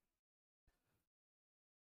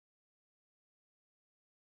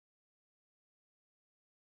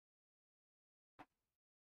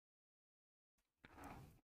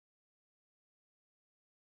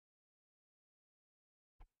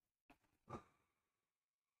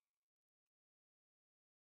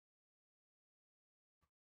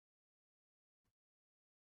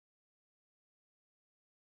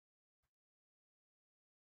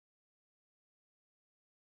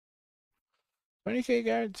 $20K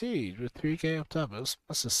guaranteed with 3K up top. It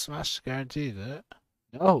must have smashed guaranteed, did it?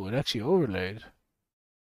 No, it actually overlaid.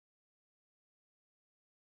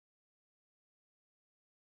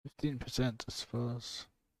 15%, I suppose.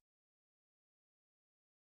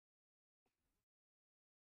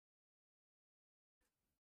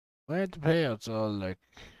 Why aren't the payouts all like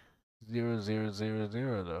 0, 0, 0,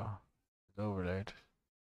 0 though. It's overlaid.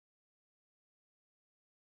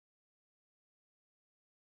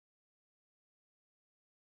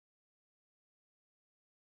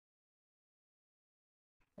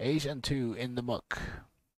 Eight and 2 in the muck.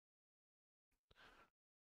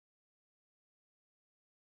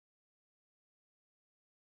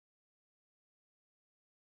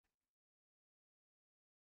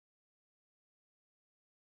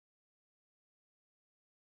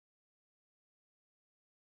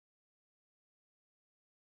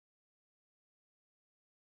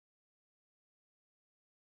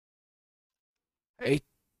 Eight,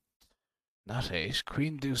 not eight.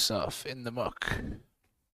 Queen deuce off in the muck.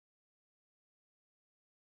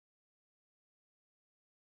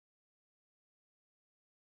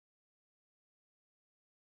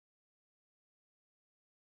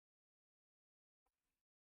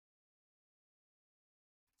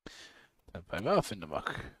 Ten five off in the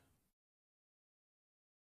muck.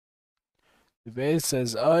 Louvain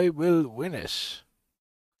says, I will win it.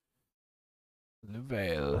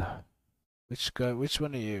 Louvain. Which guy? Which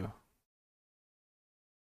one are you?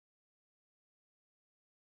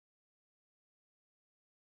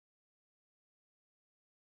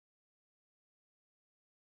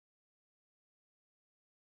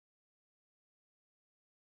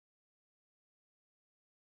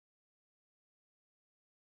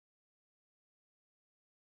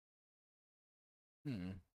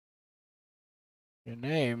 Your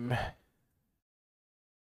name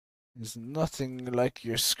is nothing like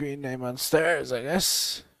your screen name on stairs, I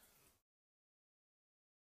guess.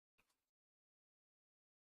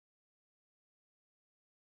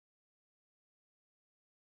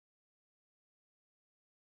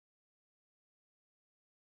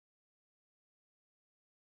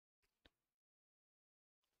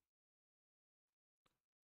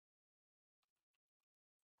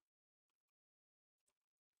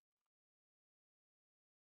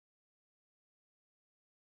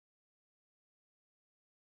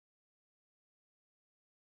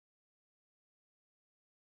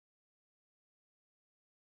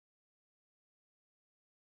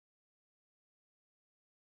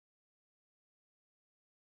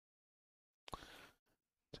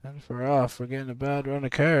 Ten for off. We're getting a bad run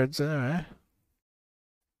of cards anyway.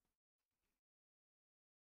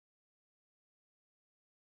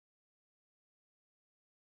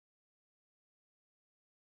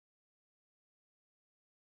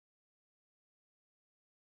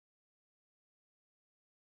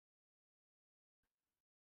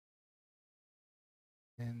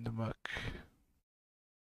 In the muck.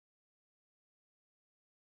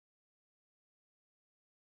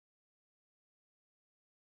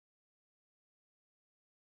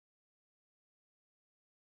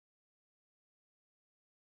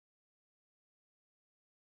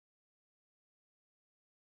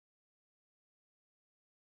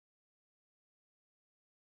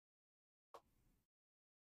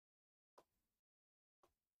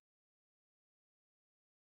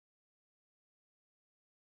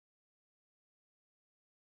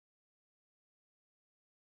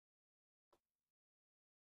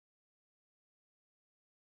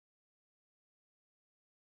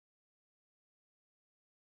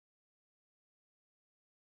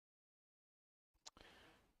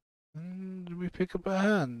 And we pick up a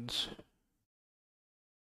hand.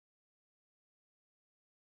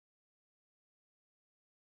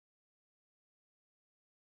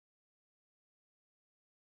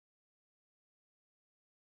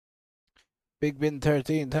 Big Bin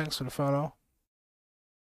 13, thanks for the follow.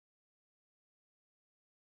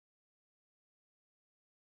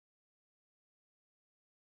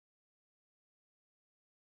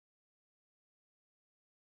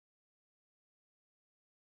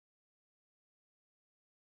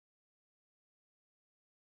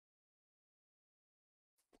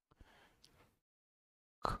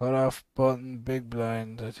 Cut off button, big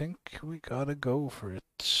blind. I think we gotta go for it.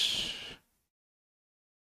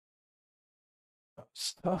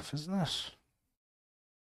 It's tough, isn't it?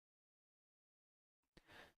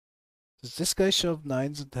 Does this guy shove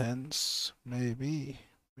nines and tens? Maybe.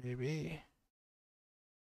 Maybe.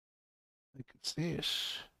 I can see it.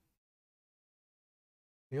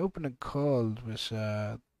 He opened and called with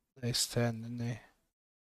ace 10, didn't he?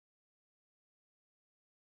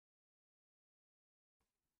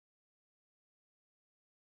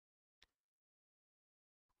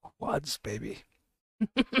 Quads, baby.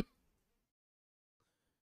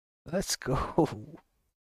 Let's go.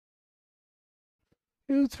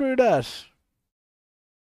 Who threw that?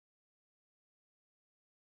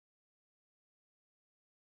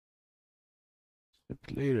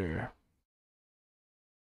 Chip leader.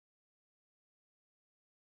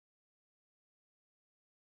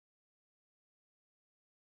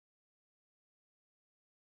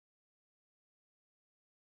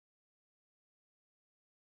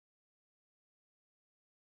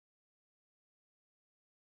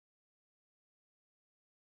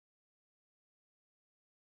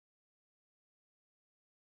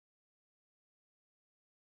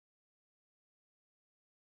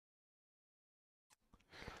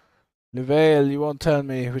 Levail, you won't tell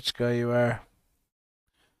me which guy you are.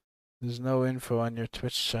 There's no info on your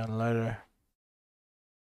Twitch channel either.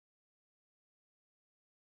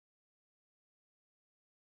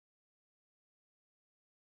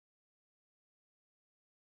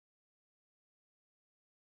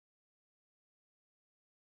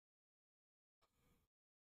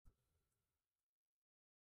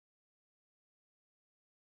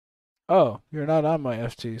 Oh, you're not on my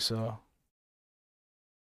FT, so.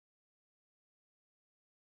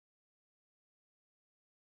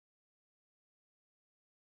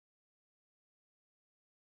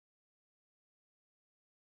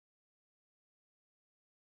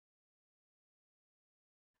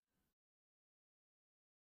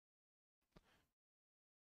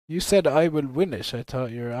 You said I will win it. I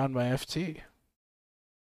thought you were on my FT.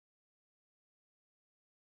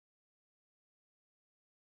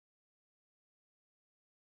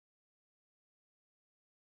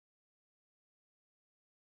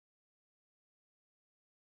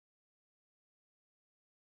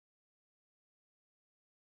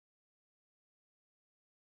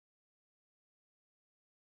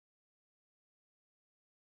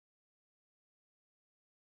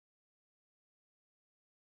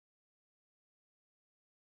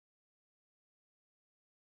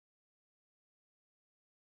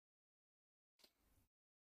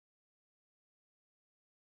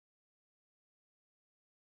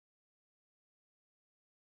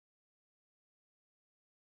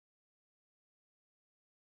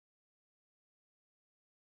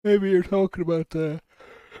 Maybe you're talking about the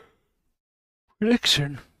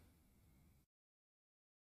prediction.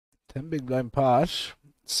 10 big blind pot.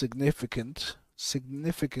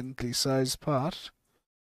 Significantly sized pot.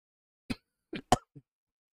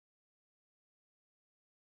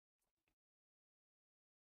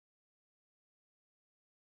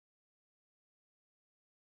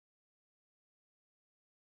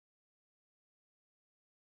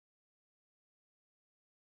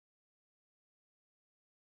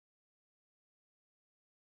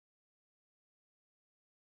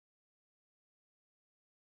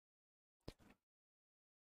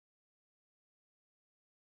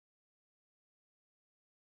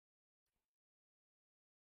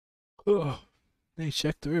 Oh, they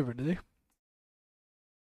checked the river, did they?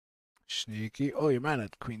 Sneaky. Oh, your man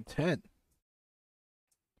had Queen 10.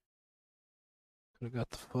 Could have got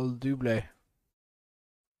the full double.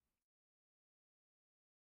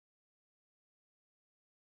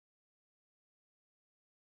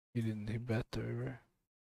 He didn't. He bet the river.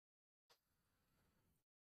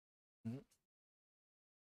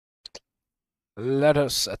 Let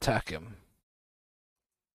us attack him.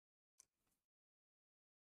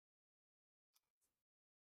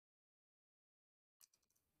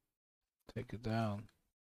 Take it down.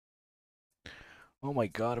 Oh my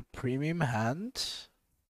god, a premium hand? Let's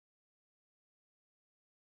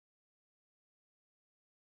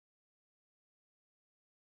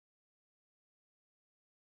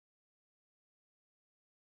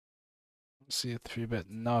see a 3-bet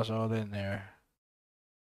not all in there.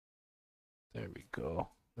 There we go.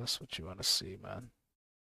 That's what you want to see, man.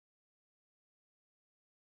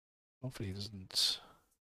 Hopefully he doesn't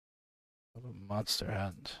have a monster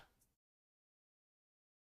hand.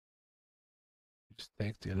 Just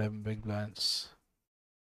take the 11 big blinds.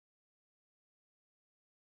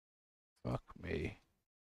 Fuck me.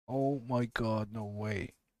 Oh my god, no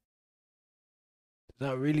way. Did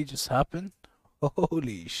that really just happen?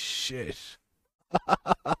 Holy shit.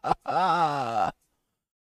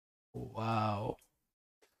 Wow.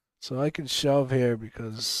 So I can shove here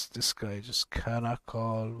because this guy just cannot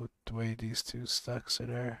call with the way these two stacks are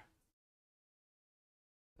there.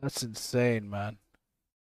 That's insane, man.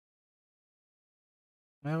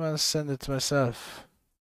 I'm gonna send it to myself.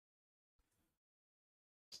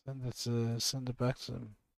 Send it back to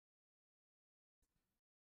them.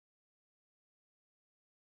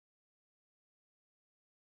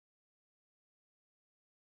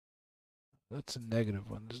 That's a negative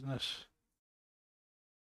one, isn't it?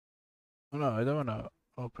 Oh no, I don't wanna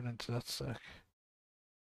open into that stack.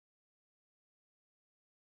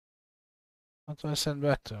 What do I send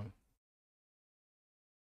back to him?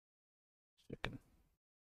 Chicken.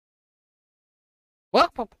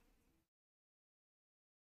 What?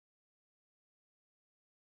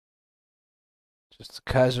 Just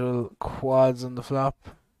casual quads on the flop.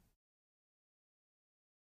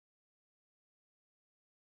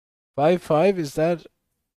 5-5, is that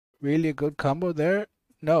really a good combo there?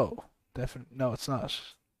 No. Definitely. No, it's not.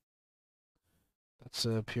 That's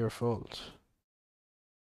a pure fold.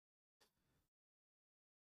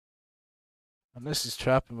 Unless he's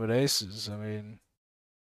trapping with aces, I mean,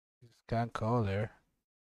 Can't call there.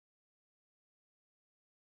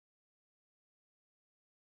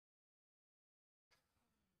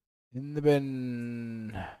 In the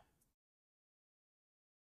bin.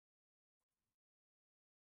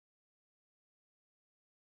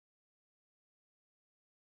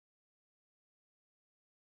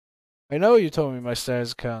 I know you told me my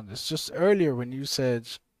stars count. It's just earlier when you said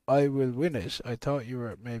I will win it, I thought you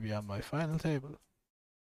were maybe on my final table.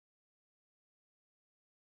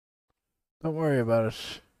 Don't worry about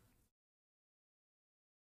it.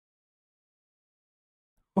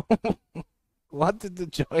 Wanted to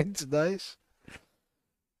join tonight?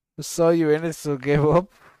 I saw you in it, so gave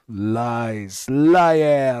up. Lies.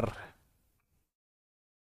 Liar.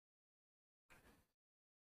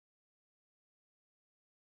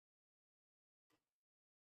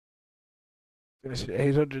 Finished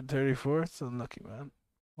 834th. Unlucky, man.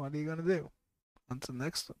 What are you gonna do? On to the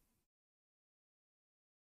next one.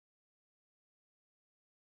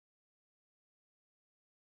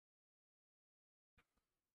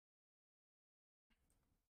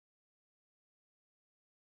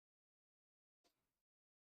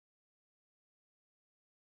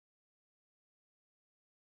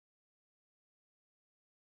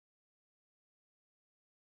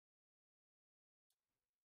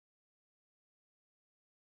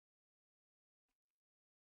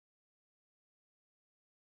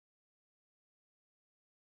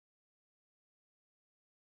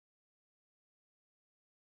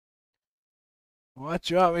 What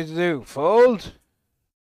do you want me to do? Fold?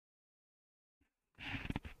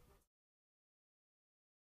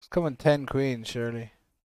 It's coming 10 queens, surely.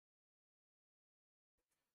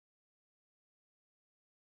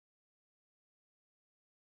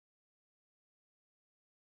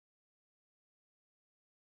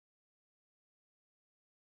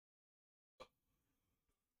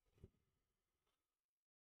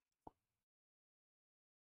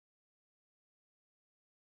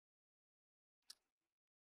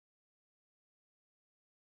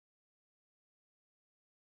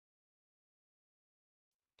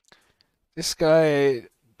 This guy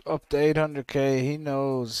up to 800k, he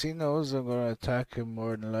knows I'm gonna attack him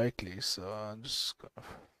more than likely, so I'm just gonna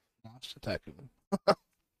not attack him.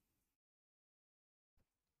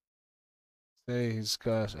 Say he's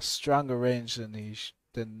got a stronger range than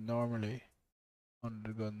than normally on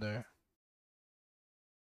the gun there.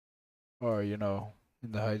 Or, in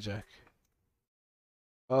the hijack.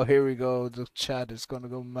 Oh, here we go. The chat is gonna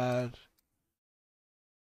go mad.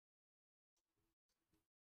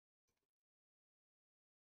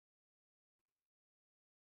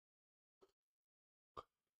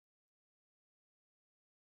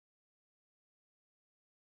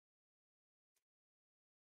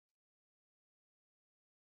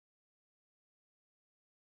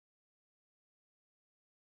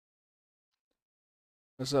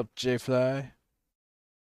 What's up, J-Fly?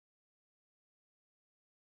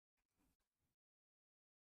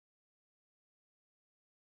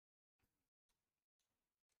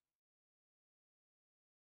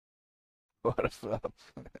 What a flop.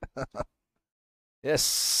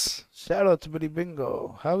 Yes. Shout out to Billy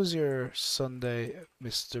Bingo. How was your Sunday,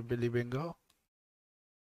 Mr. Billy Bingo?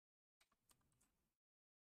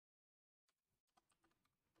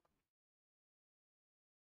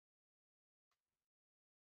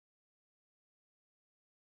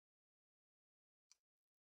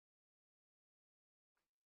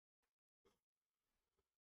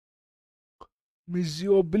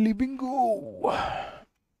 Monsieur Billy Bingo.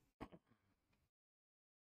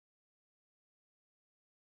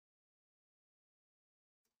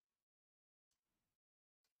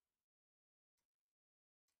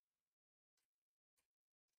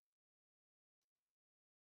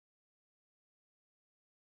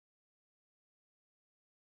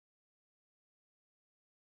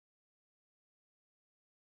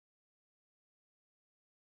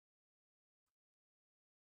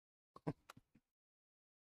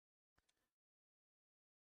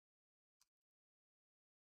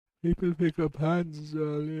 People pick up hands as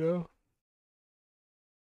well.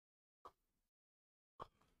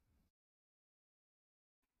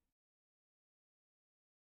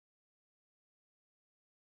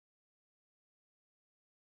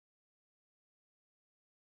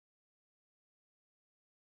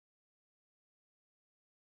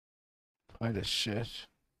 Pile of shit.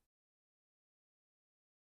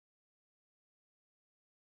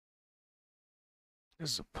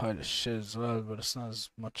 This is a pile of shit as well, but it's not as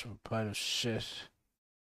much of a pile of shit.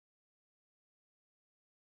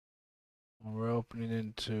 And we're opening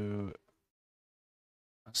into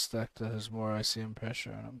a stack that has more ICM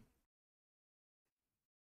pressure on them.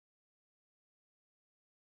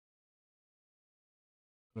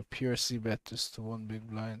 A pure C bet just to one big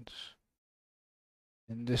blind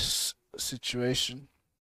in this situation.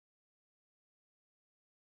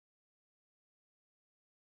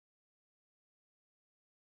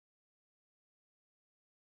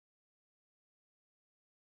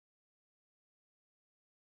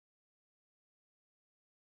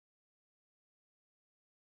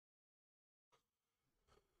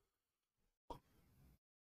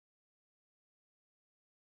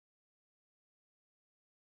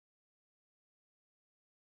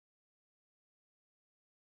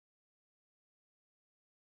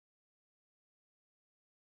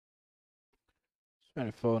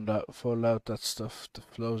 Trying to fold out that stuff, the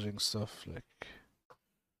floating stuff, like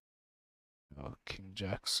king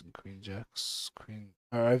jacks and queen jacks, queen.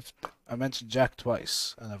 Or I mentioned jack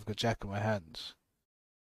twice, and I've got jack in my hand.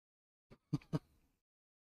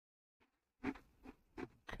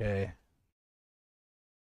 Okay.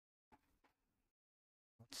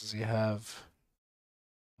 What does he have?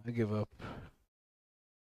 I give up.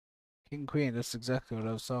 King queen. That's exactly what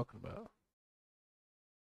I was talking about.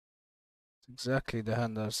 It's exactly the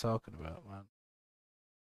hand I was talking about, man.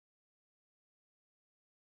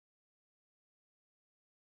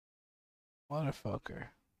 Motherfucker.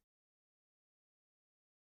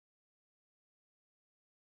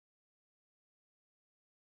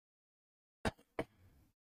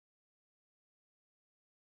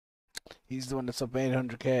 He's the one that's up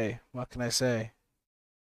 800k. What can I say?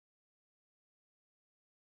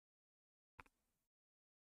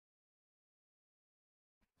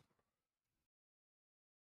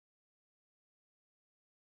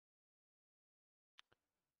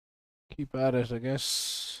 Keep at it, I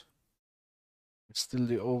guess. It's still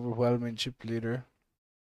the overwhelming chip leader.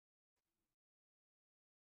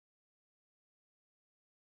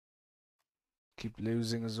 Keep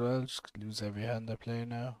losing as well. Just lose every hand I play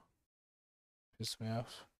now. Piss me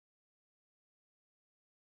off.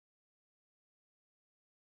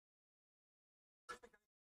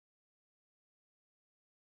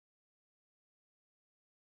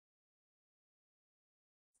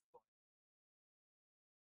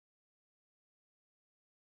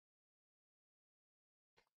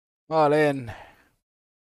 All in.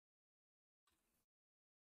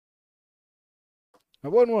 I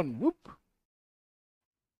won one. Whoop.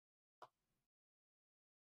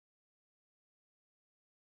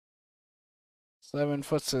 Simon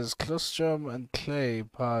Foot says Klustrom and Clay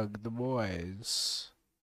Pog the boys.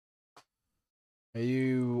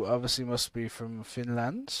 You obviously must be from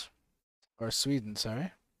Finland or Sweden,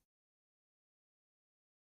 sorry.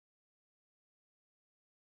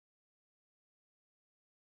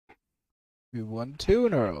 We won 2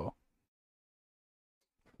 in a row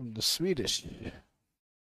from the Swedish.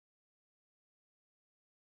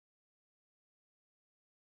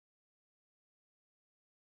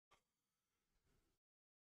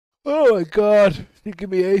 Oh my god, you give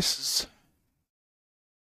me aces.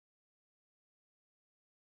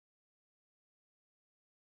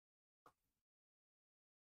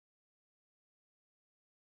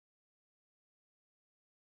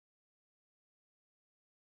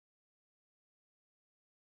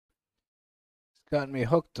 It's got me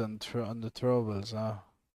hooked on the throwables, huh?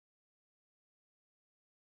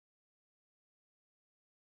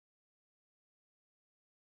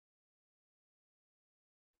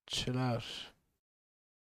 Chill out.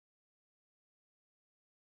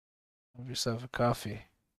 Have yourself a coffee.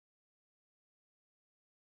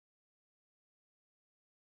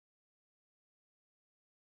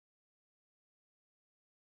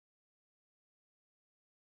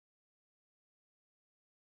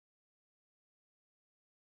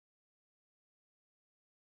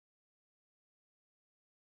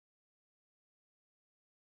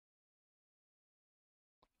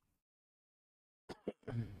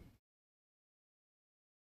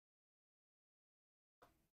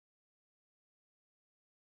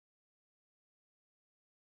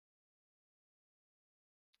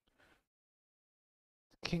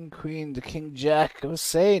 King Queen, the King Jack. I was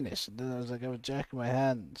saying it, and then I was like, I have a Jack in my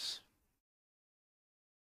hands.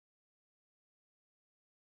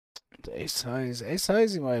 The Ace Highs. Ace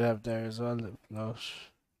Highs he might have there as well, the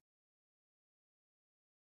flush.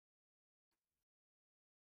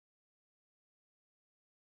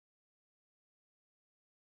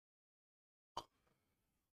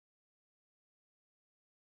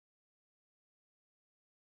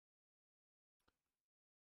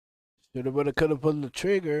 Shoulda, woulda, coulda pulled the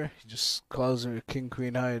trigger. He just calls her King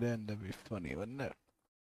Queen High then. That'd be funny, wouldn't it?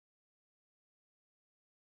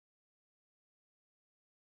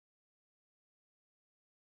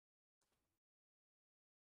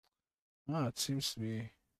 Oh, it seems to be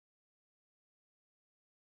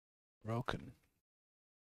Broken.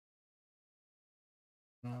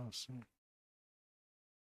 Oh, so.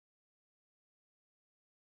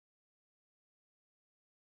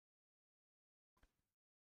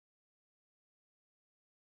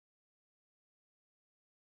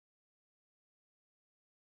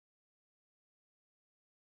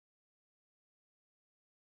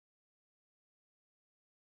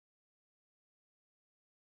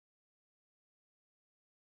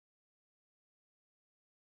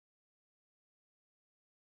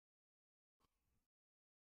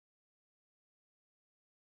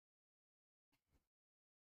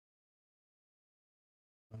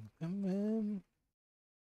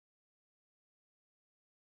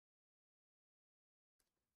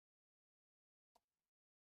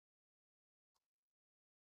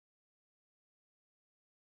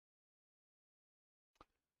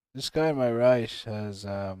 This guy on my right has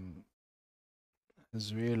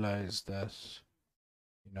realized that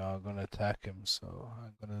I'm gonna attack him, so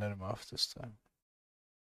I'm gonna let him off this time.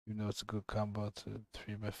 You know it's a good combo to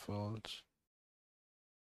 3-bet fold.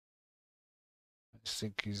 I just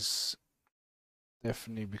think he's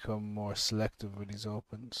definitely become more selective with his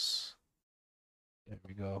opens. There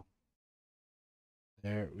we go.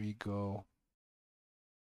 There we go.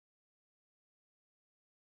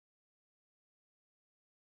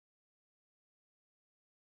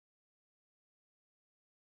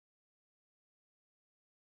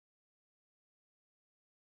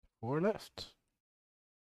 Four left.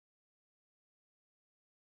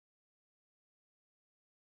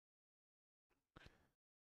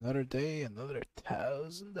 Another day, another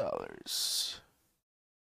 $1,000.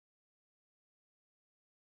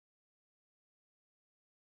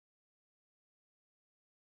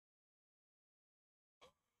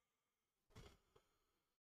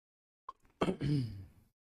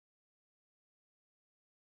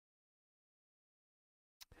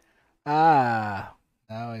 Ah,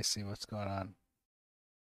 now I see what's going on.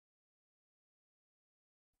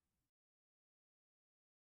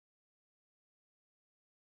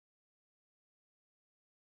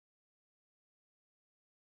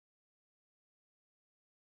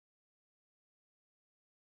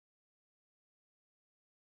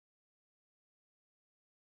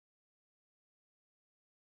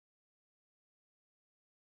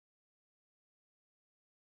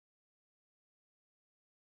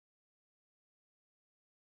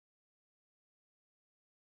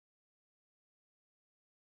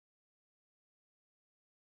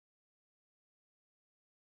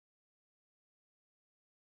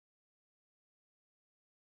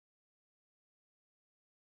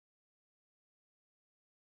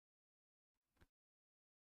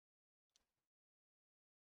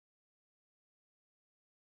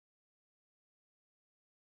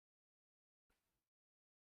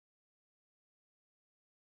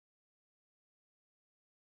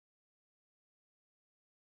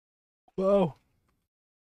 Whoa.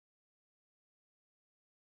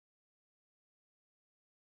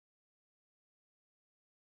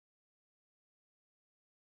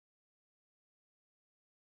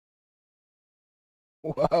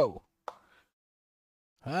 Whoa.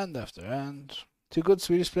 Hand after hand. Two good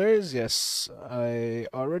Swedish players? Yes. I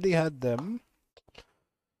already had them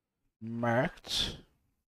marked.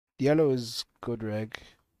 Yellow is good reg.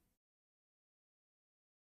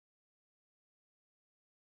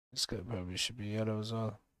 This guy probably should be yellow as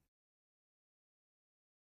well.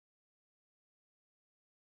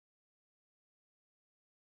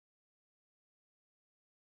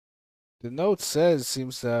 The note says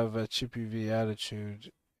seems to have a Chippy V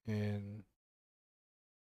attitude in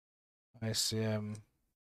ICM.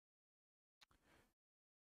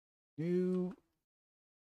 New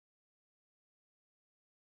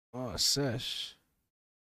Sesh.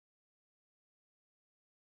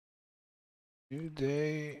 New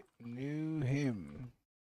day, new him.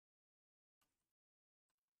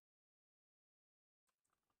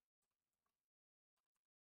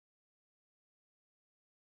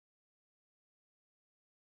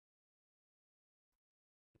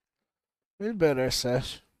 Feel better,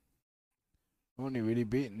 Sesh. Only really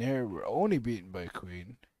beaten here. We're only beaten by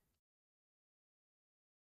Queen.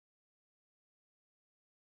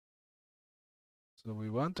 So we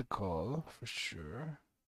want to call for sure.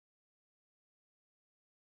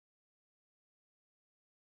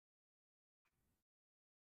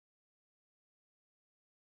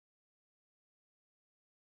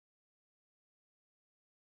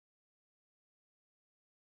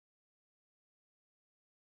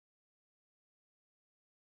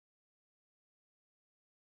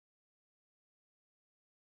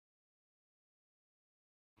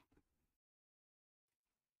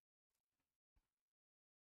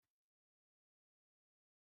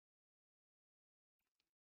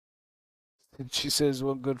 And she says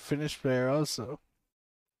one good Finnish player also.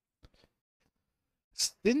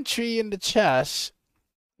 Stintry in the chat,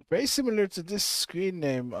 very similar to this screen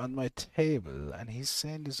name on my table, and he's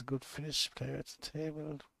saying there's a good Finnish player at the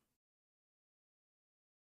table.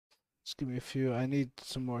 Just give me a few. I need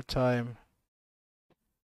some more time.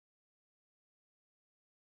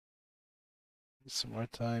 Need some more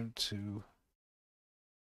time to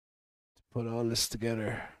put all this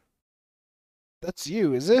together. That's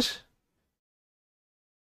you, is it?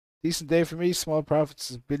 Decent day for me. Small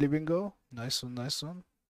profits is Billy Bingo. Nice one, nice one.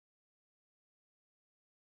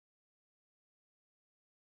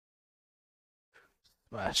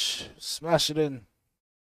 Smash. Smash it in.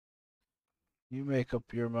 You make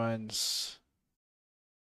up your minds.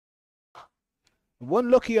 One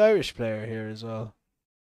lucky Irish player here as well.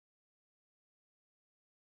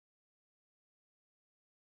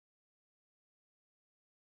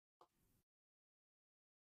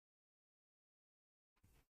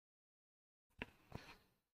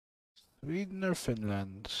 Sweden or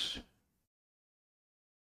Finland?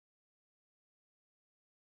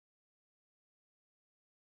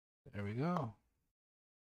 There we go.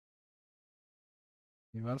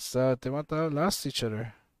 He wants that. They want to outlast each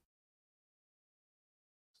other.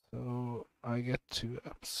 So I get to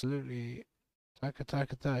absolutely attack,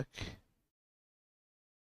 attack, attack.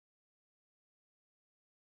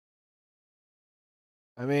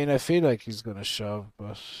 I mean, I feel like he's gonna shove,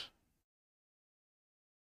 but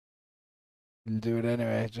he'll do it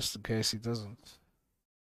anyway, just in case he doesn't.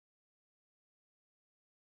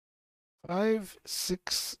 5,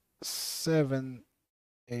 6, 7,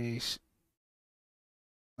 8,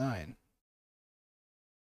 9.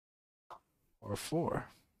 Or 4.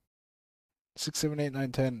 6, 7, 8,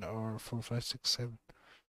 9, 10, or 4, 5, 6, 7.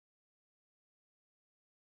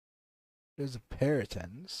 There's a pair of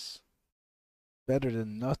tens. Better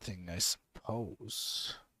than nothing, I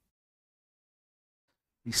suppose.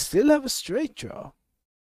 We still have a straight draw.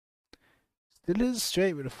 Still is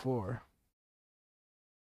straight with a 4.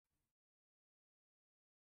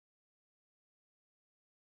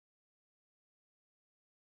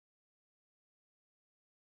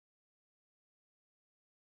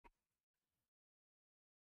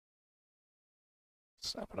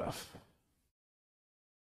 Snap it off.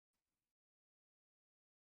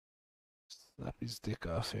 Snap his dick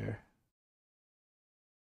off here.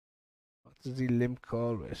 What does he limp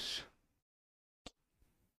call with?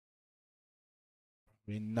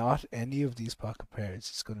 I mean, not any of these pocket pairs.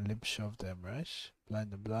 He's gonna limp shove them, right?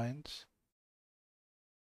 Blind and blind. Does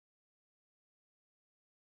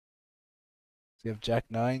he have Jack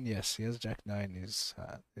 9? Yes, he has Jack 9 in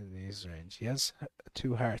his range. He has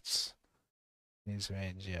 2 hearts in his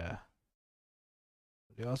range, yeah.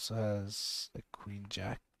 But he also has like Queen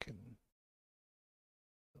Jack and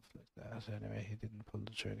stuff like that. Anyway, he didn't pull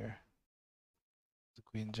the trigger. The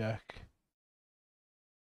Queen Jack.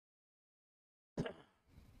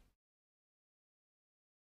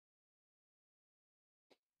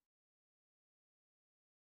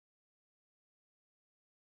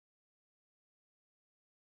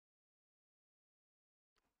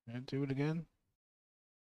 Do it again.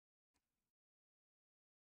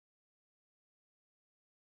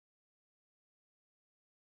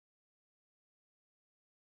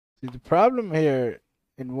 See, the problem here,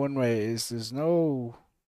 in one way, is there's no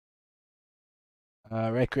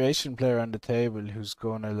recreation player on the table who's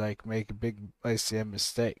gonna like make a big ICM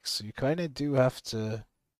mistake. So you kind of do have to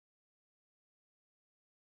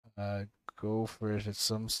uh, go for it at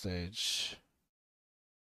some stage.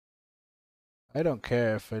 I don't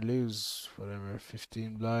care if I lose whatever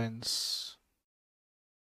 15 blinds.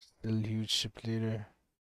 Still huge ship leader.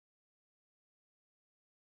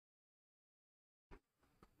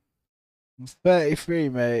 I'm 33,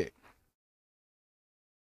 mate.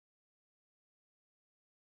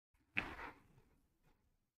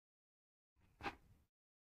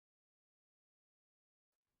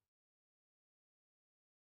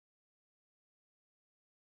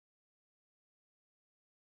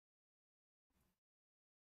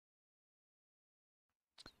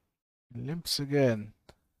 Limps again.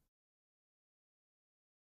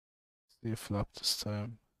 See a flop this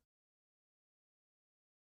time.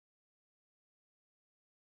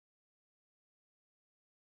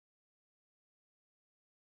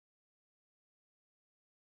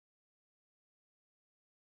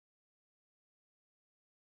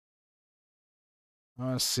 I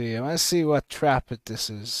want to see. I want to see what trap it this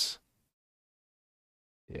is.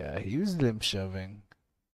 Yeah, he was limp shoving.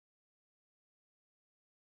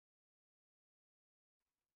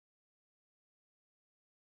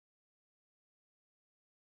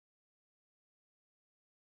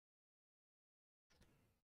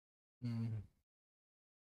 Mm.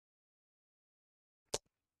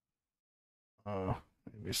 Oh,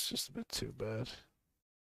 maybe it's just a bit too bad.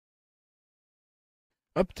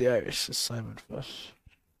 Up the Irish is Simon Foot.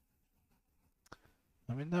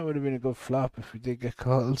 I mean, that would have been a good flop if we did get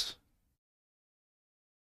called.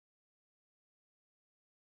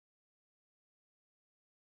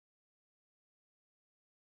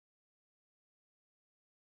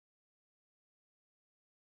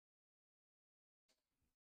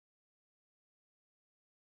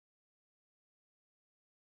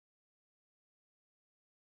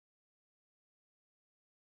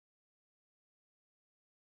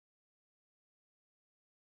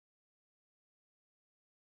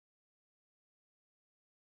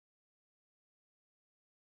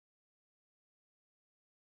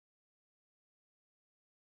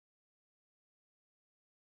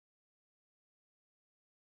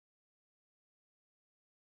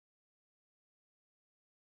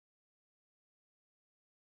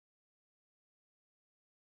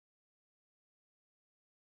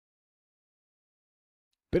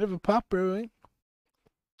 Bit of a pot brewing.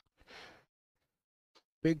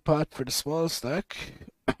 Big pot for the small stack.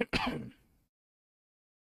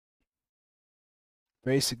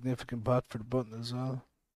 Very significant pot for the button as well.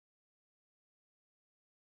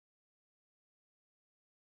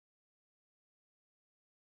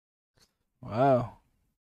 Wow.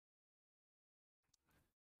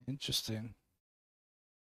 Interesting.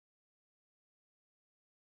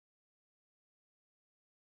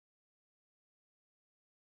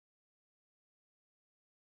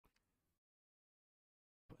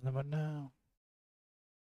 But now,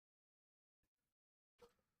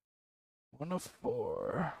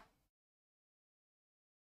 104.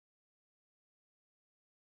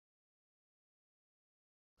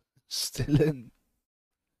 Still in.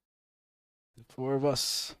 The four of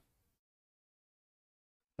us.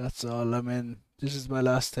 That's all I'm in. This is my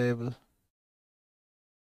last table.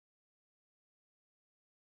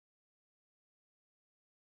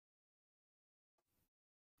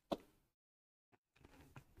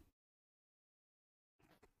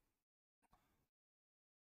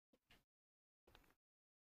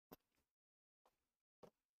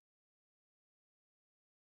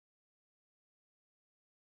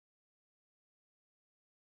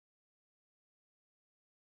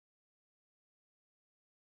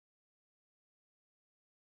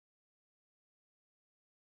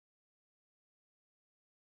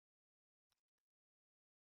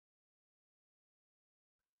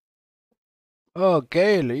 Oh,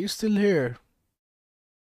 Gail, are you still here?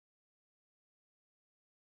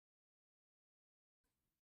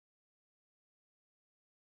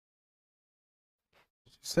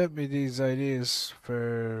 She sent me these ideas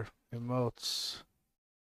for emotes.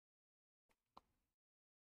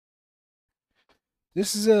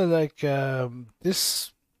 This is a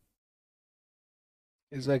this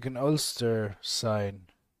is like an Ulster sign.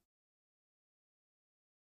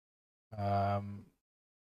 Um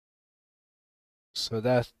so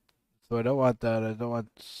I don't want that. I don't want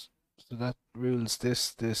so that rules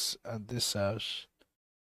this and this out.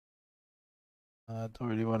 I don't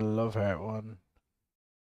really want a love heart one.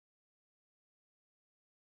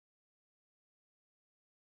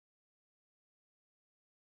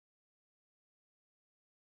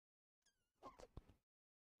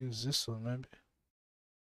 Use this one maybe.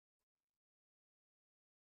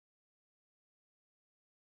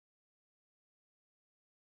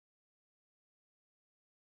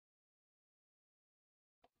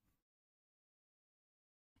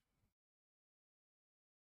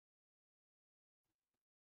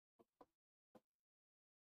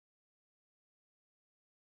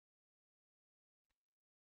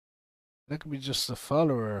 That could be just a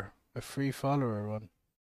follower, a free follower one.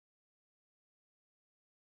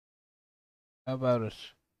 How about it?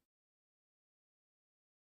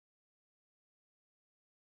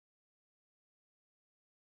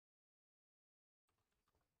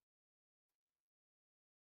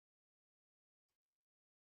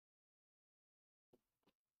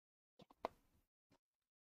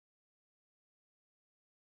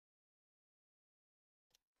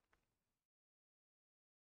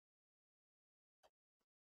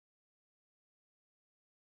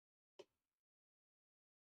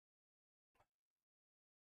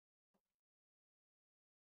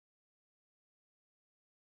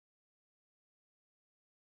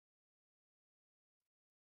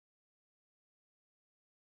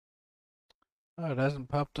 Oh, it hasn't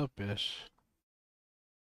popped up yet.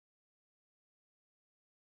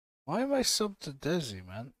 Why am I sub to Desi,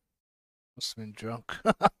 man? Must have been drunk.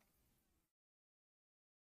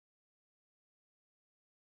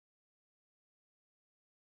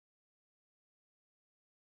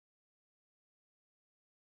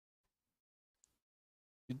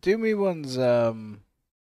 You do me ones, yeah,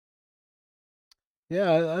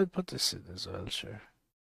 I'll put this in as well, sure.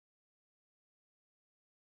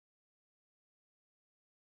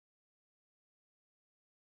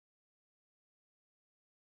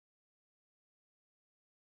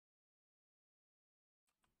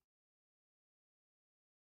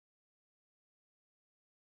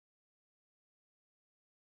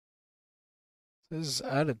 This is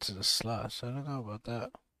added to the slot. I don't know about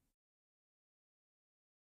that.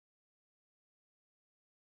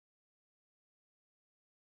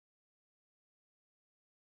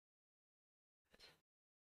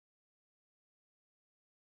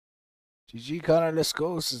 GG Connor, let's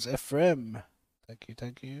go. This is Ephraim. Thank you,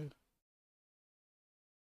 thank you.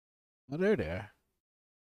 Oh, there they are.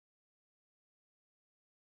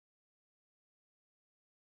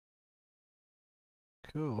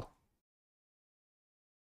 Cool.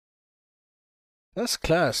 That's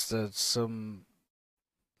class that some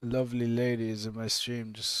lovely ladies in my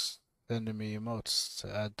stream just sending me emotes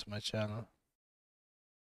to add to my channel.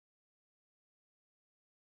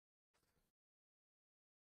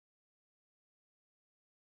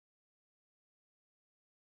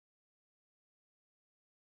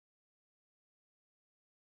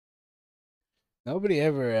 Nobody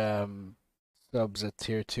ever subs at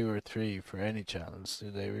tier 2 or 3 for any channels, do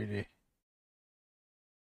they really?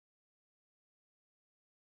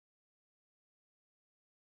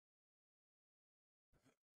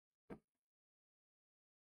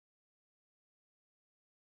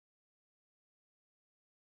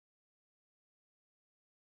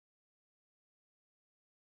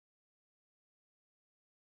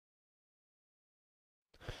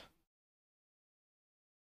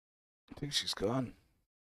 I think she's gone.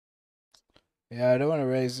 Yeah, I don't want to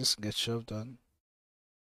raise this and get shoved on.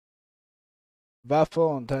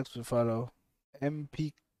 Vafone, thanks for the follow.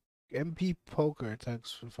 MP Poker,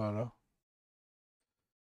 thanks for the follow.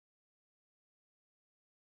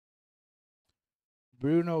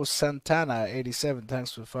 Bruno Santana, 87,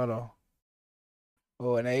 thanks for the follow.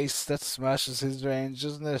 Oh, an ace, that smashes his range,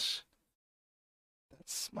 doesn't it? That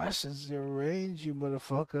smashes your range, you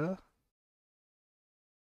motherfucker.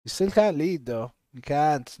 You still can't lead, though. You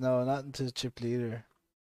can't. No, not into the chip leader.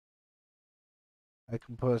 I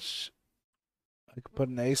can put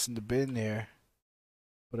an ace in the bin here,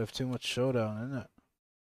 but I have too much showdown in it.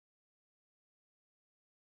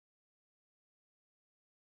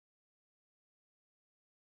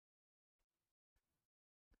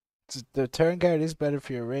 The turn card is better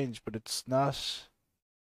for your range, but it's not.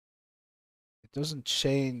 It doesn't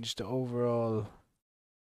change the overall.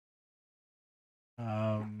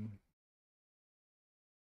 Um,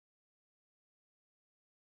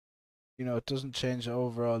 it doesn't change the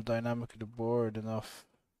overall dynamic of the board enough.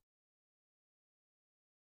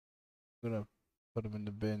 I'm gonna put him in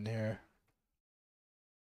the bin here.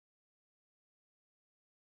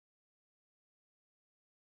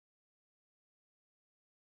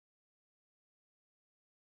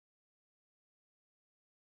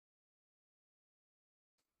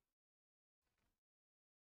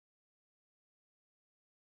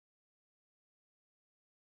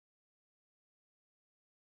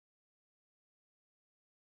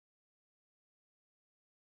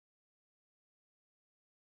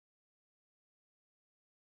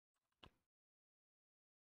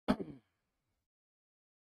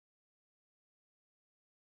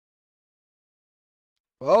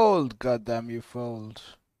 Fold, goddamn you, fold.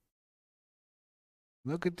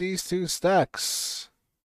 Look at these two stacks.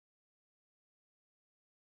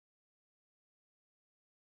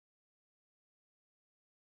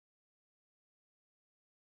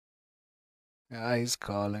 Ah, he's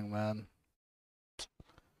calling, man.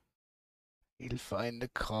 He'll find the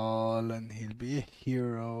call and he'll be a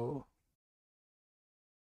hero.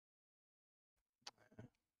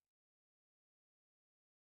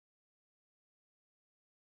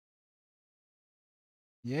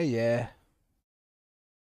 Yeah, yeah.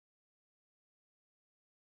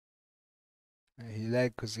 He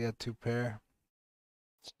led because he had two pair.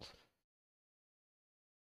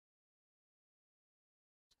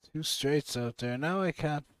 Two straights out there. Now I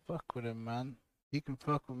can't fuck with him, man. He can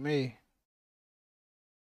fuck with me.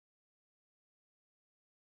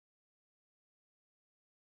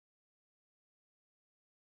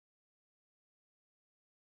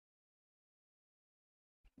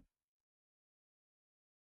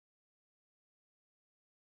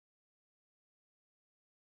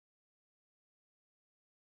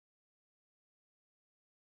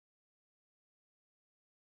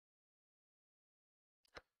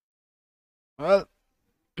 Well,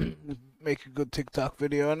 make a good TikTok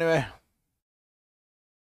video anyway.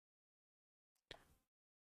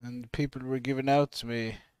 And people were giving out to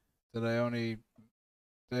me that they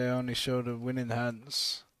only show the winning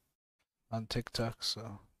hands on TikTok,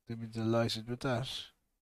 so they'd be delighted with that.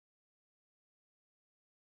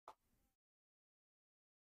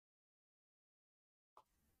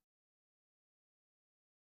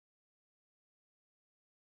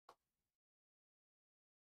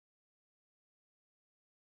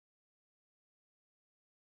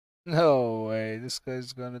 No way, this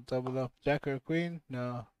guy's gonna double up. Jack or Queen?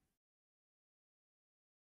 No.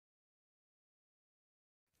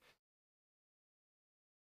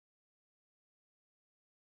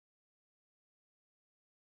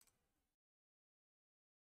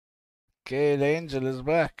 Gale Angel is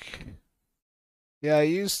back. Yeah, I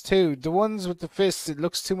used to. The ones with the fist, it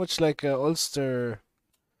looks too much like a Ulster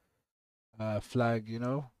flag, you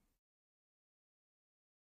know?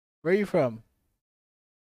 Where are you from?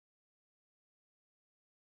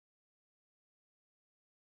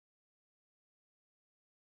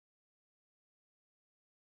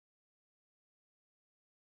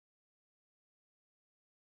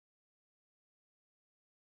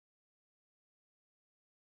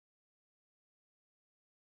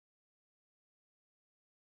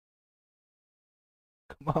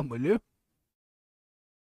 Come on, will you?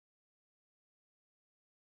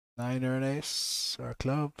 Nine or an ace, our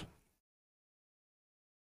club.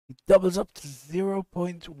 He doubles up to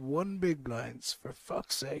 0.1 big blinds. For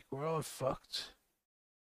fuck's sake, we're all fucked.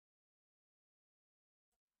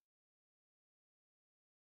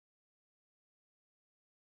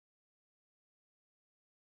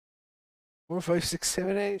 4, 5, 6,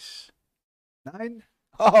 7, 8. 9?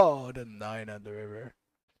 Oh, the 9 on the river.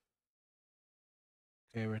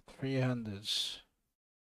 Okay, we're 300.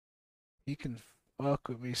 He can fuck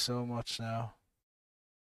with me so much now.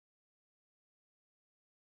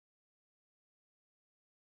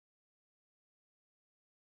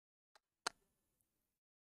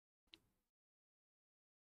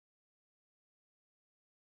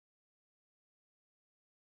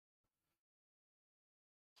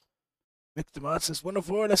 Mick DeMott says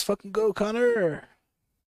 104. Let's fucking go, Connor.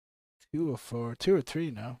 204. 2 or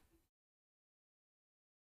 3 now.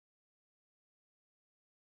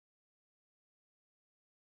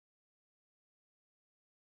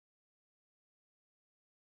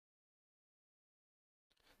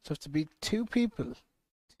 So I have to beat 2 people.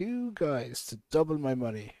 2 guys to double my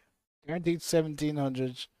money. Guaranteed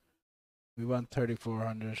 1700. We want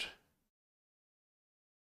 3400.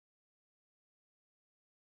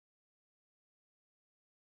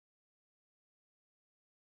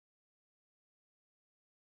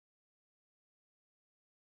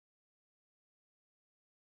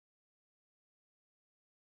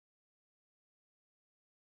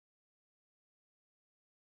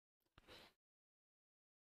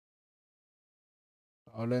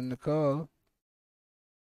 All in the call.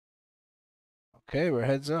 Okay, we're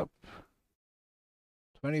heads up.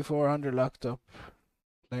 2400 locked up.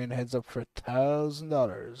 Playing heads up for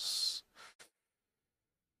 $1,000.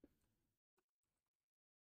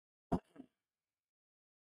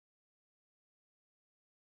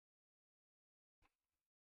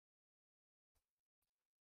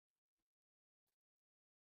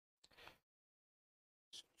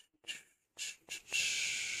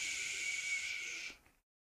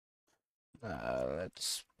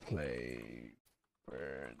 Let's play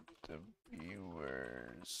for the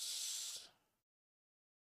viewers.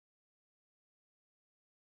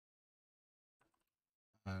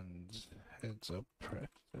 And heads up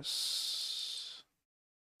practice.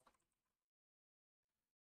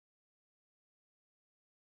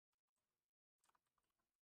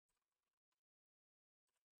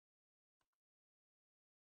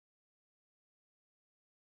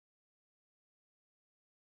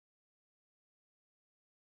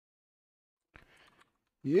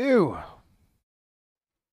 You!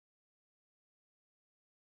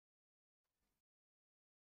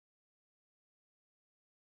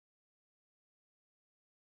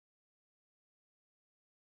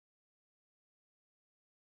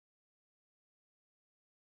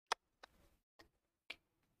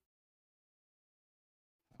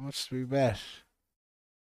 How much do we bet?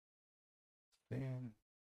 Damn.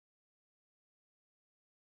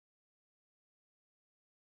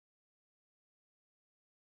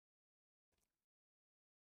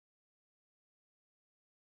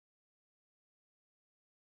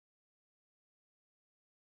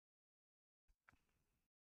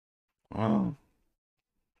 Oh.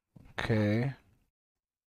 Okay.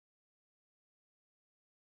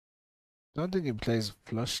 Don't think he plays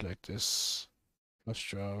flush like this.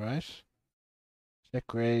 Flush draw, right?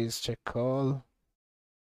 Check raise, check call.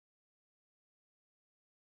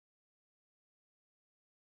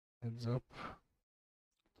 Heads up.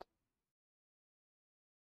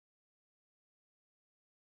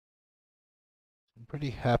 I'm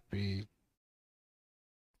pretty happy.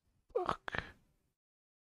 Fuck.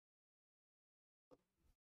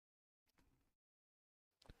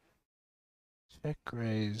 Check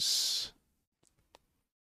raise.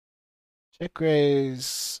 Check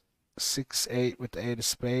raise 6-8 with the 8 of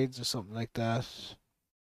spades or something like that.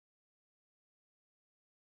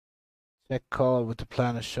 Check call with the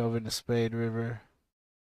plan of shoving the spade river.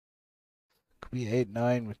 Could be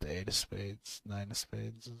 8-9 with the 8 of spades, 9 of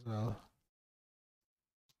spades as well.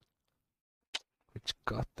 Which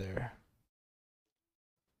got there.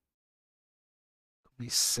 Could be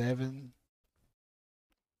 7.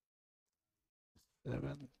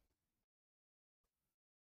 7.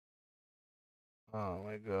 Oh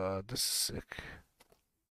my god, this is sick.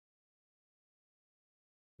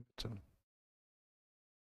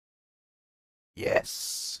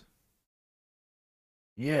 Yes.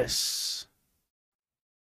 Yes.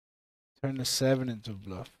 Turn the 7 into a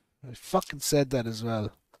bluff. I fucking said that as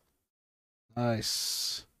well.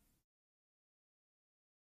 Nice.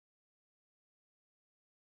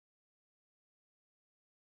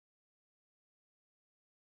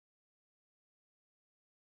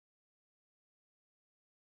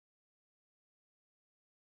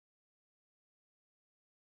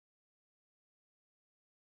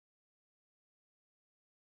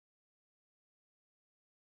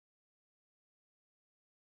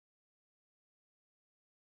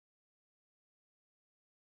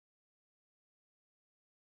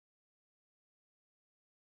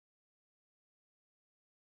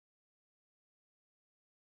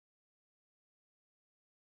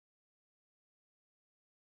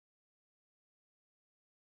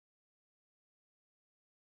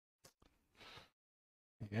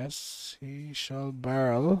 Yes, he shall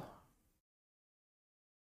barrel.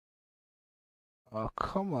 Oh,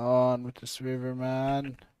 come on with this river,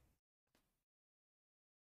 man.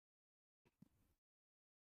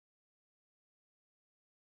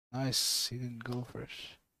 Nice, he didn't go for it.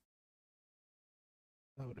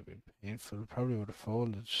 That would have been painful. Probably would have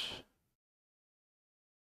folded.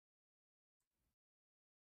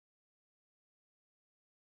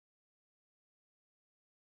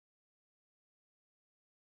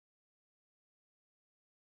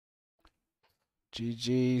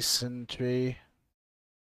 GG, Sentry.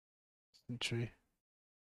 Sentry.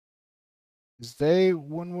 Is day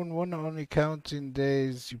 111 only counting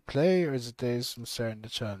days you play, or is it days from starting the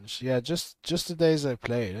challenge? Yeah, just the days I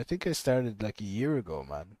played. I think I started like a year ago,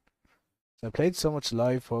 man. I played so much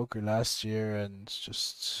live poker last year and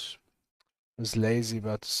just was lazy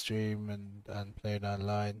about the stream and playing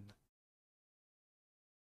online.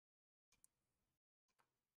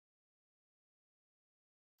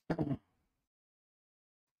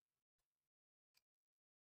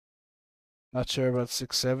 Not sure about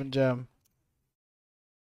 6-7 jam.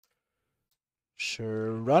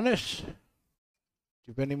 Sure, run it. Do you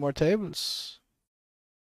have any more tables?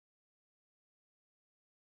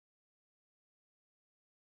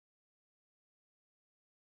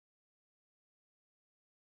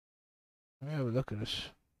 Let me have a look at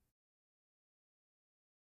it.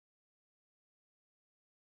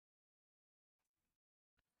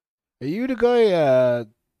 Are you the guy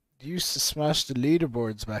used to smash the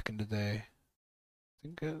leaderboards back in the day?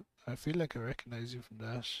 I feel like I recognize you from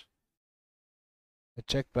that. I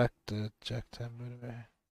checked back the Jack 10 by the way.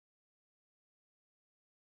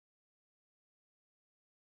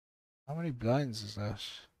 How many blinds is that?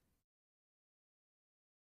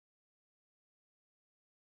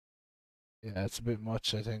 Yeah, it's a bit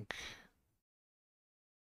much, I think.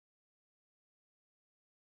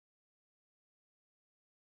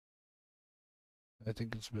 I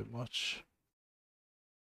think it's a bit much.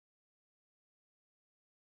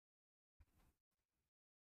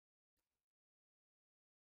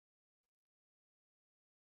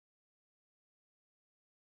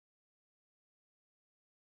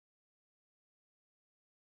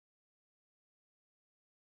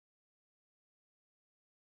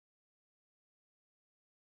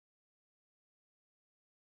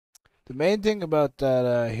 The main thing about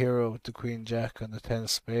that hero with the Queen Jack on the 10 of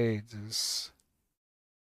spades is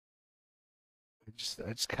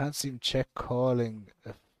I just can't see him check calling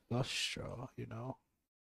a flush draw, you know?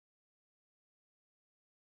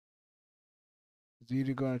 He's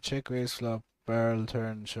either gonna check raise flop, barrel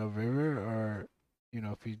turn, shove river, or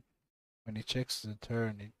if he when he checks the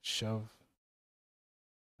turn he'd shove,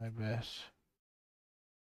 I bet.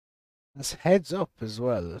 That's heads up as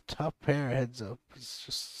well. The top pair heads up is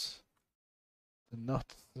just the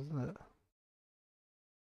nuts, isn't it?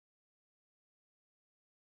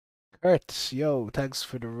 Kurt, yo, thanks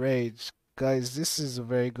for the rage. Guys, this is a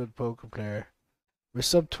very good poker player. We're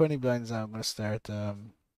sub 20 blinds now. I'm gonna start.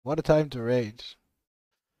 What a time to rage.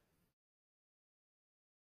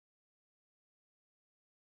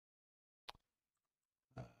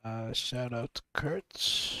 Shout out to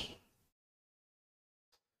Kurt.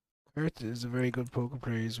 Kurt is a very good poker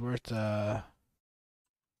player. He's worth having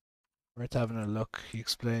a look. He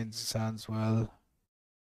explains his hands well.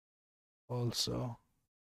 Also,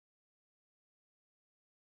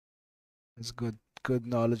 has good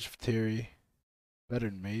knowledge of theory. Better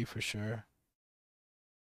than me for sure.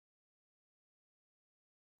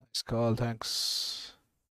 Nice call, thanks.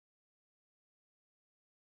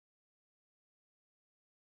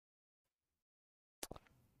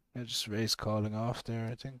 I just raise calling off there,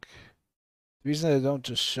 I think. The reason I don't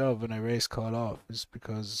just shove when I raise call off is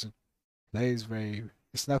because it plays very.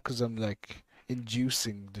 It's not because I'm like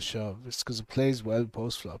inducing the shove. It's because it plays well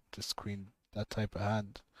post flop. This queen, that type of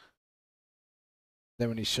hand. Then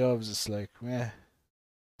when he shoves, it's like meh.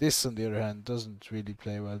 This, on the other hand, doesn't really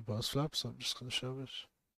play well post flop, so I'm just gonna shove it.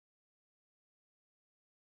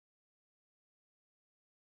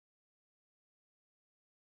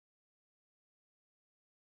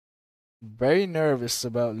 Very nervous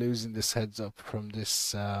about losing this heads up from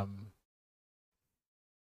this.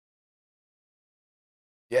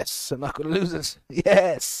 Yes, I'm not gonna lose it.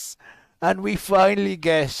 Yes, and we finally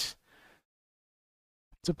get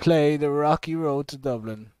to play the rocky road to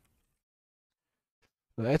Dublin.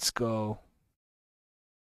 Let's go.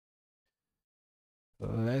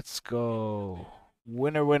 Let's go.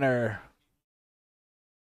 Winner, winner.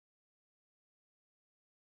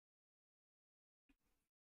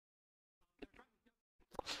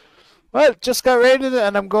 Well, just got raided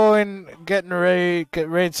and I'm getting ready, get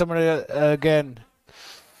raid somebody again.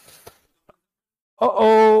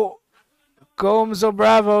 Uh-oh. Gomes or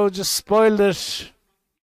Bravo just spoiled it.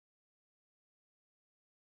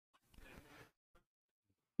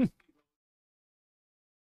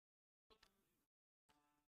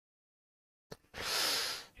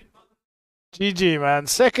 GG, man.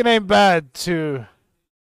 Second ain't bad, too.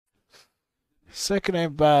 Second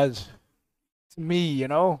ain't bad. It's me, you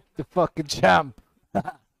know? The fucking champ.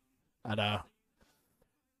 I know.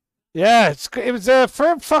 Yeah, it was a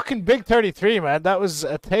firm fucking big 33, man. That was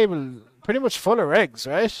a table pretty much full of regs,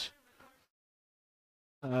 right?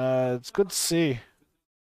 It's good to see.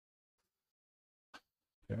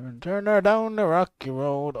 Turn her down the rocky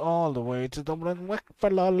road all the way to Dublin, whack for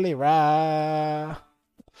lolly ra.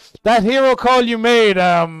 That hero call you made,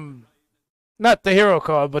 not the hero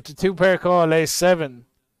call, but the 2-pair call A7.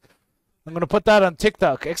 I'm gonna put that on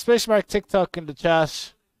TikTok. Exclamation mark TikTok in the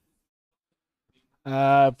chat.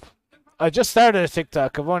 I just started a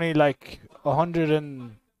TikTok. I've only like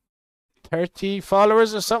 130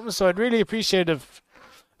 followers or something, so I'd really appreciate if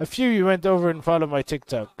a few you went over and followed my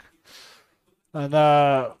TikTok. And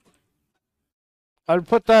I'll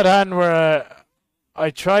put that hand where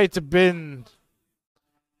I tried to bin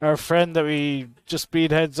our friend that we just beat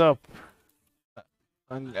heads up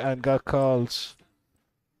and got called.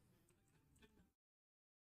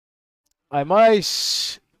 I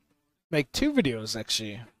might make 2 videos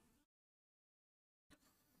actually.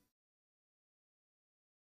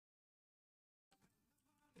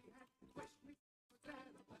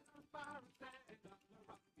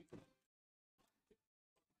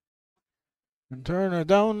 And turn her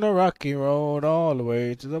down the rocky road all the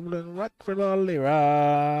way to Dublin, rock for lolly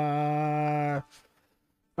ra.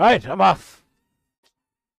 Right, I'm off.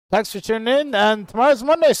 Thanks for tuning in, and tomorrow's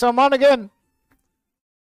Monday, so I'm on again.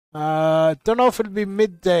 Don't know if it'll be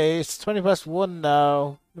midday. It's 20 past 1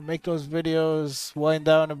 now. We'll make those videos, wind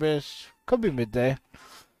down a bit. Could be midday,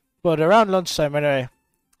 but around lunchtime anyway.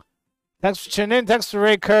 Thanks for tuning in. Thanks to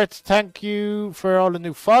Ray Kurt. Thank you for all the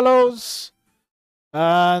new follows.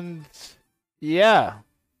 And yeah,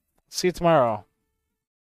 see you tomorrow.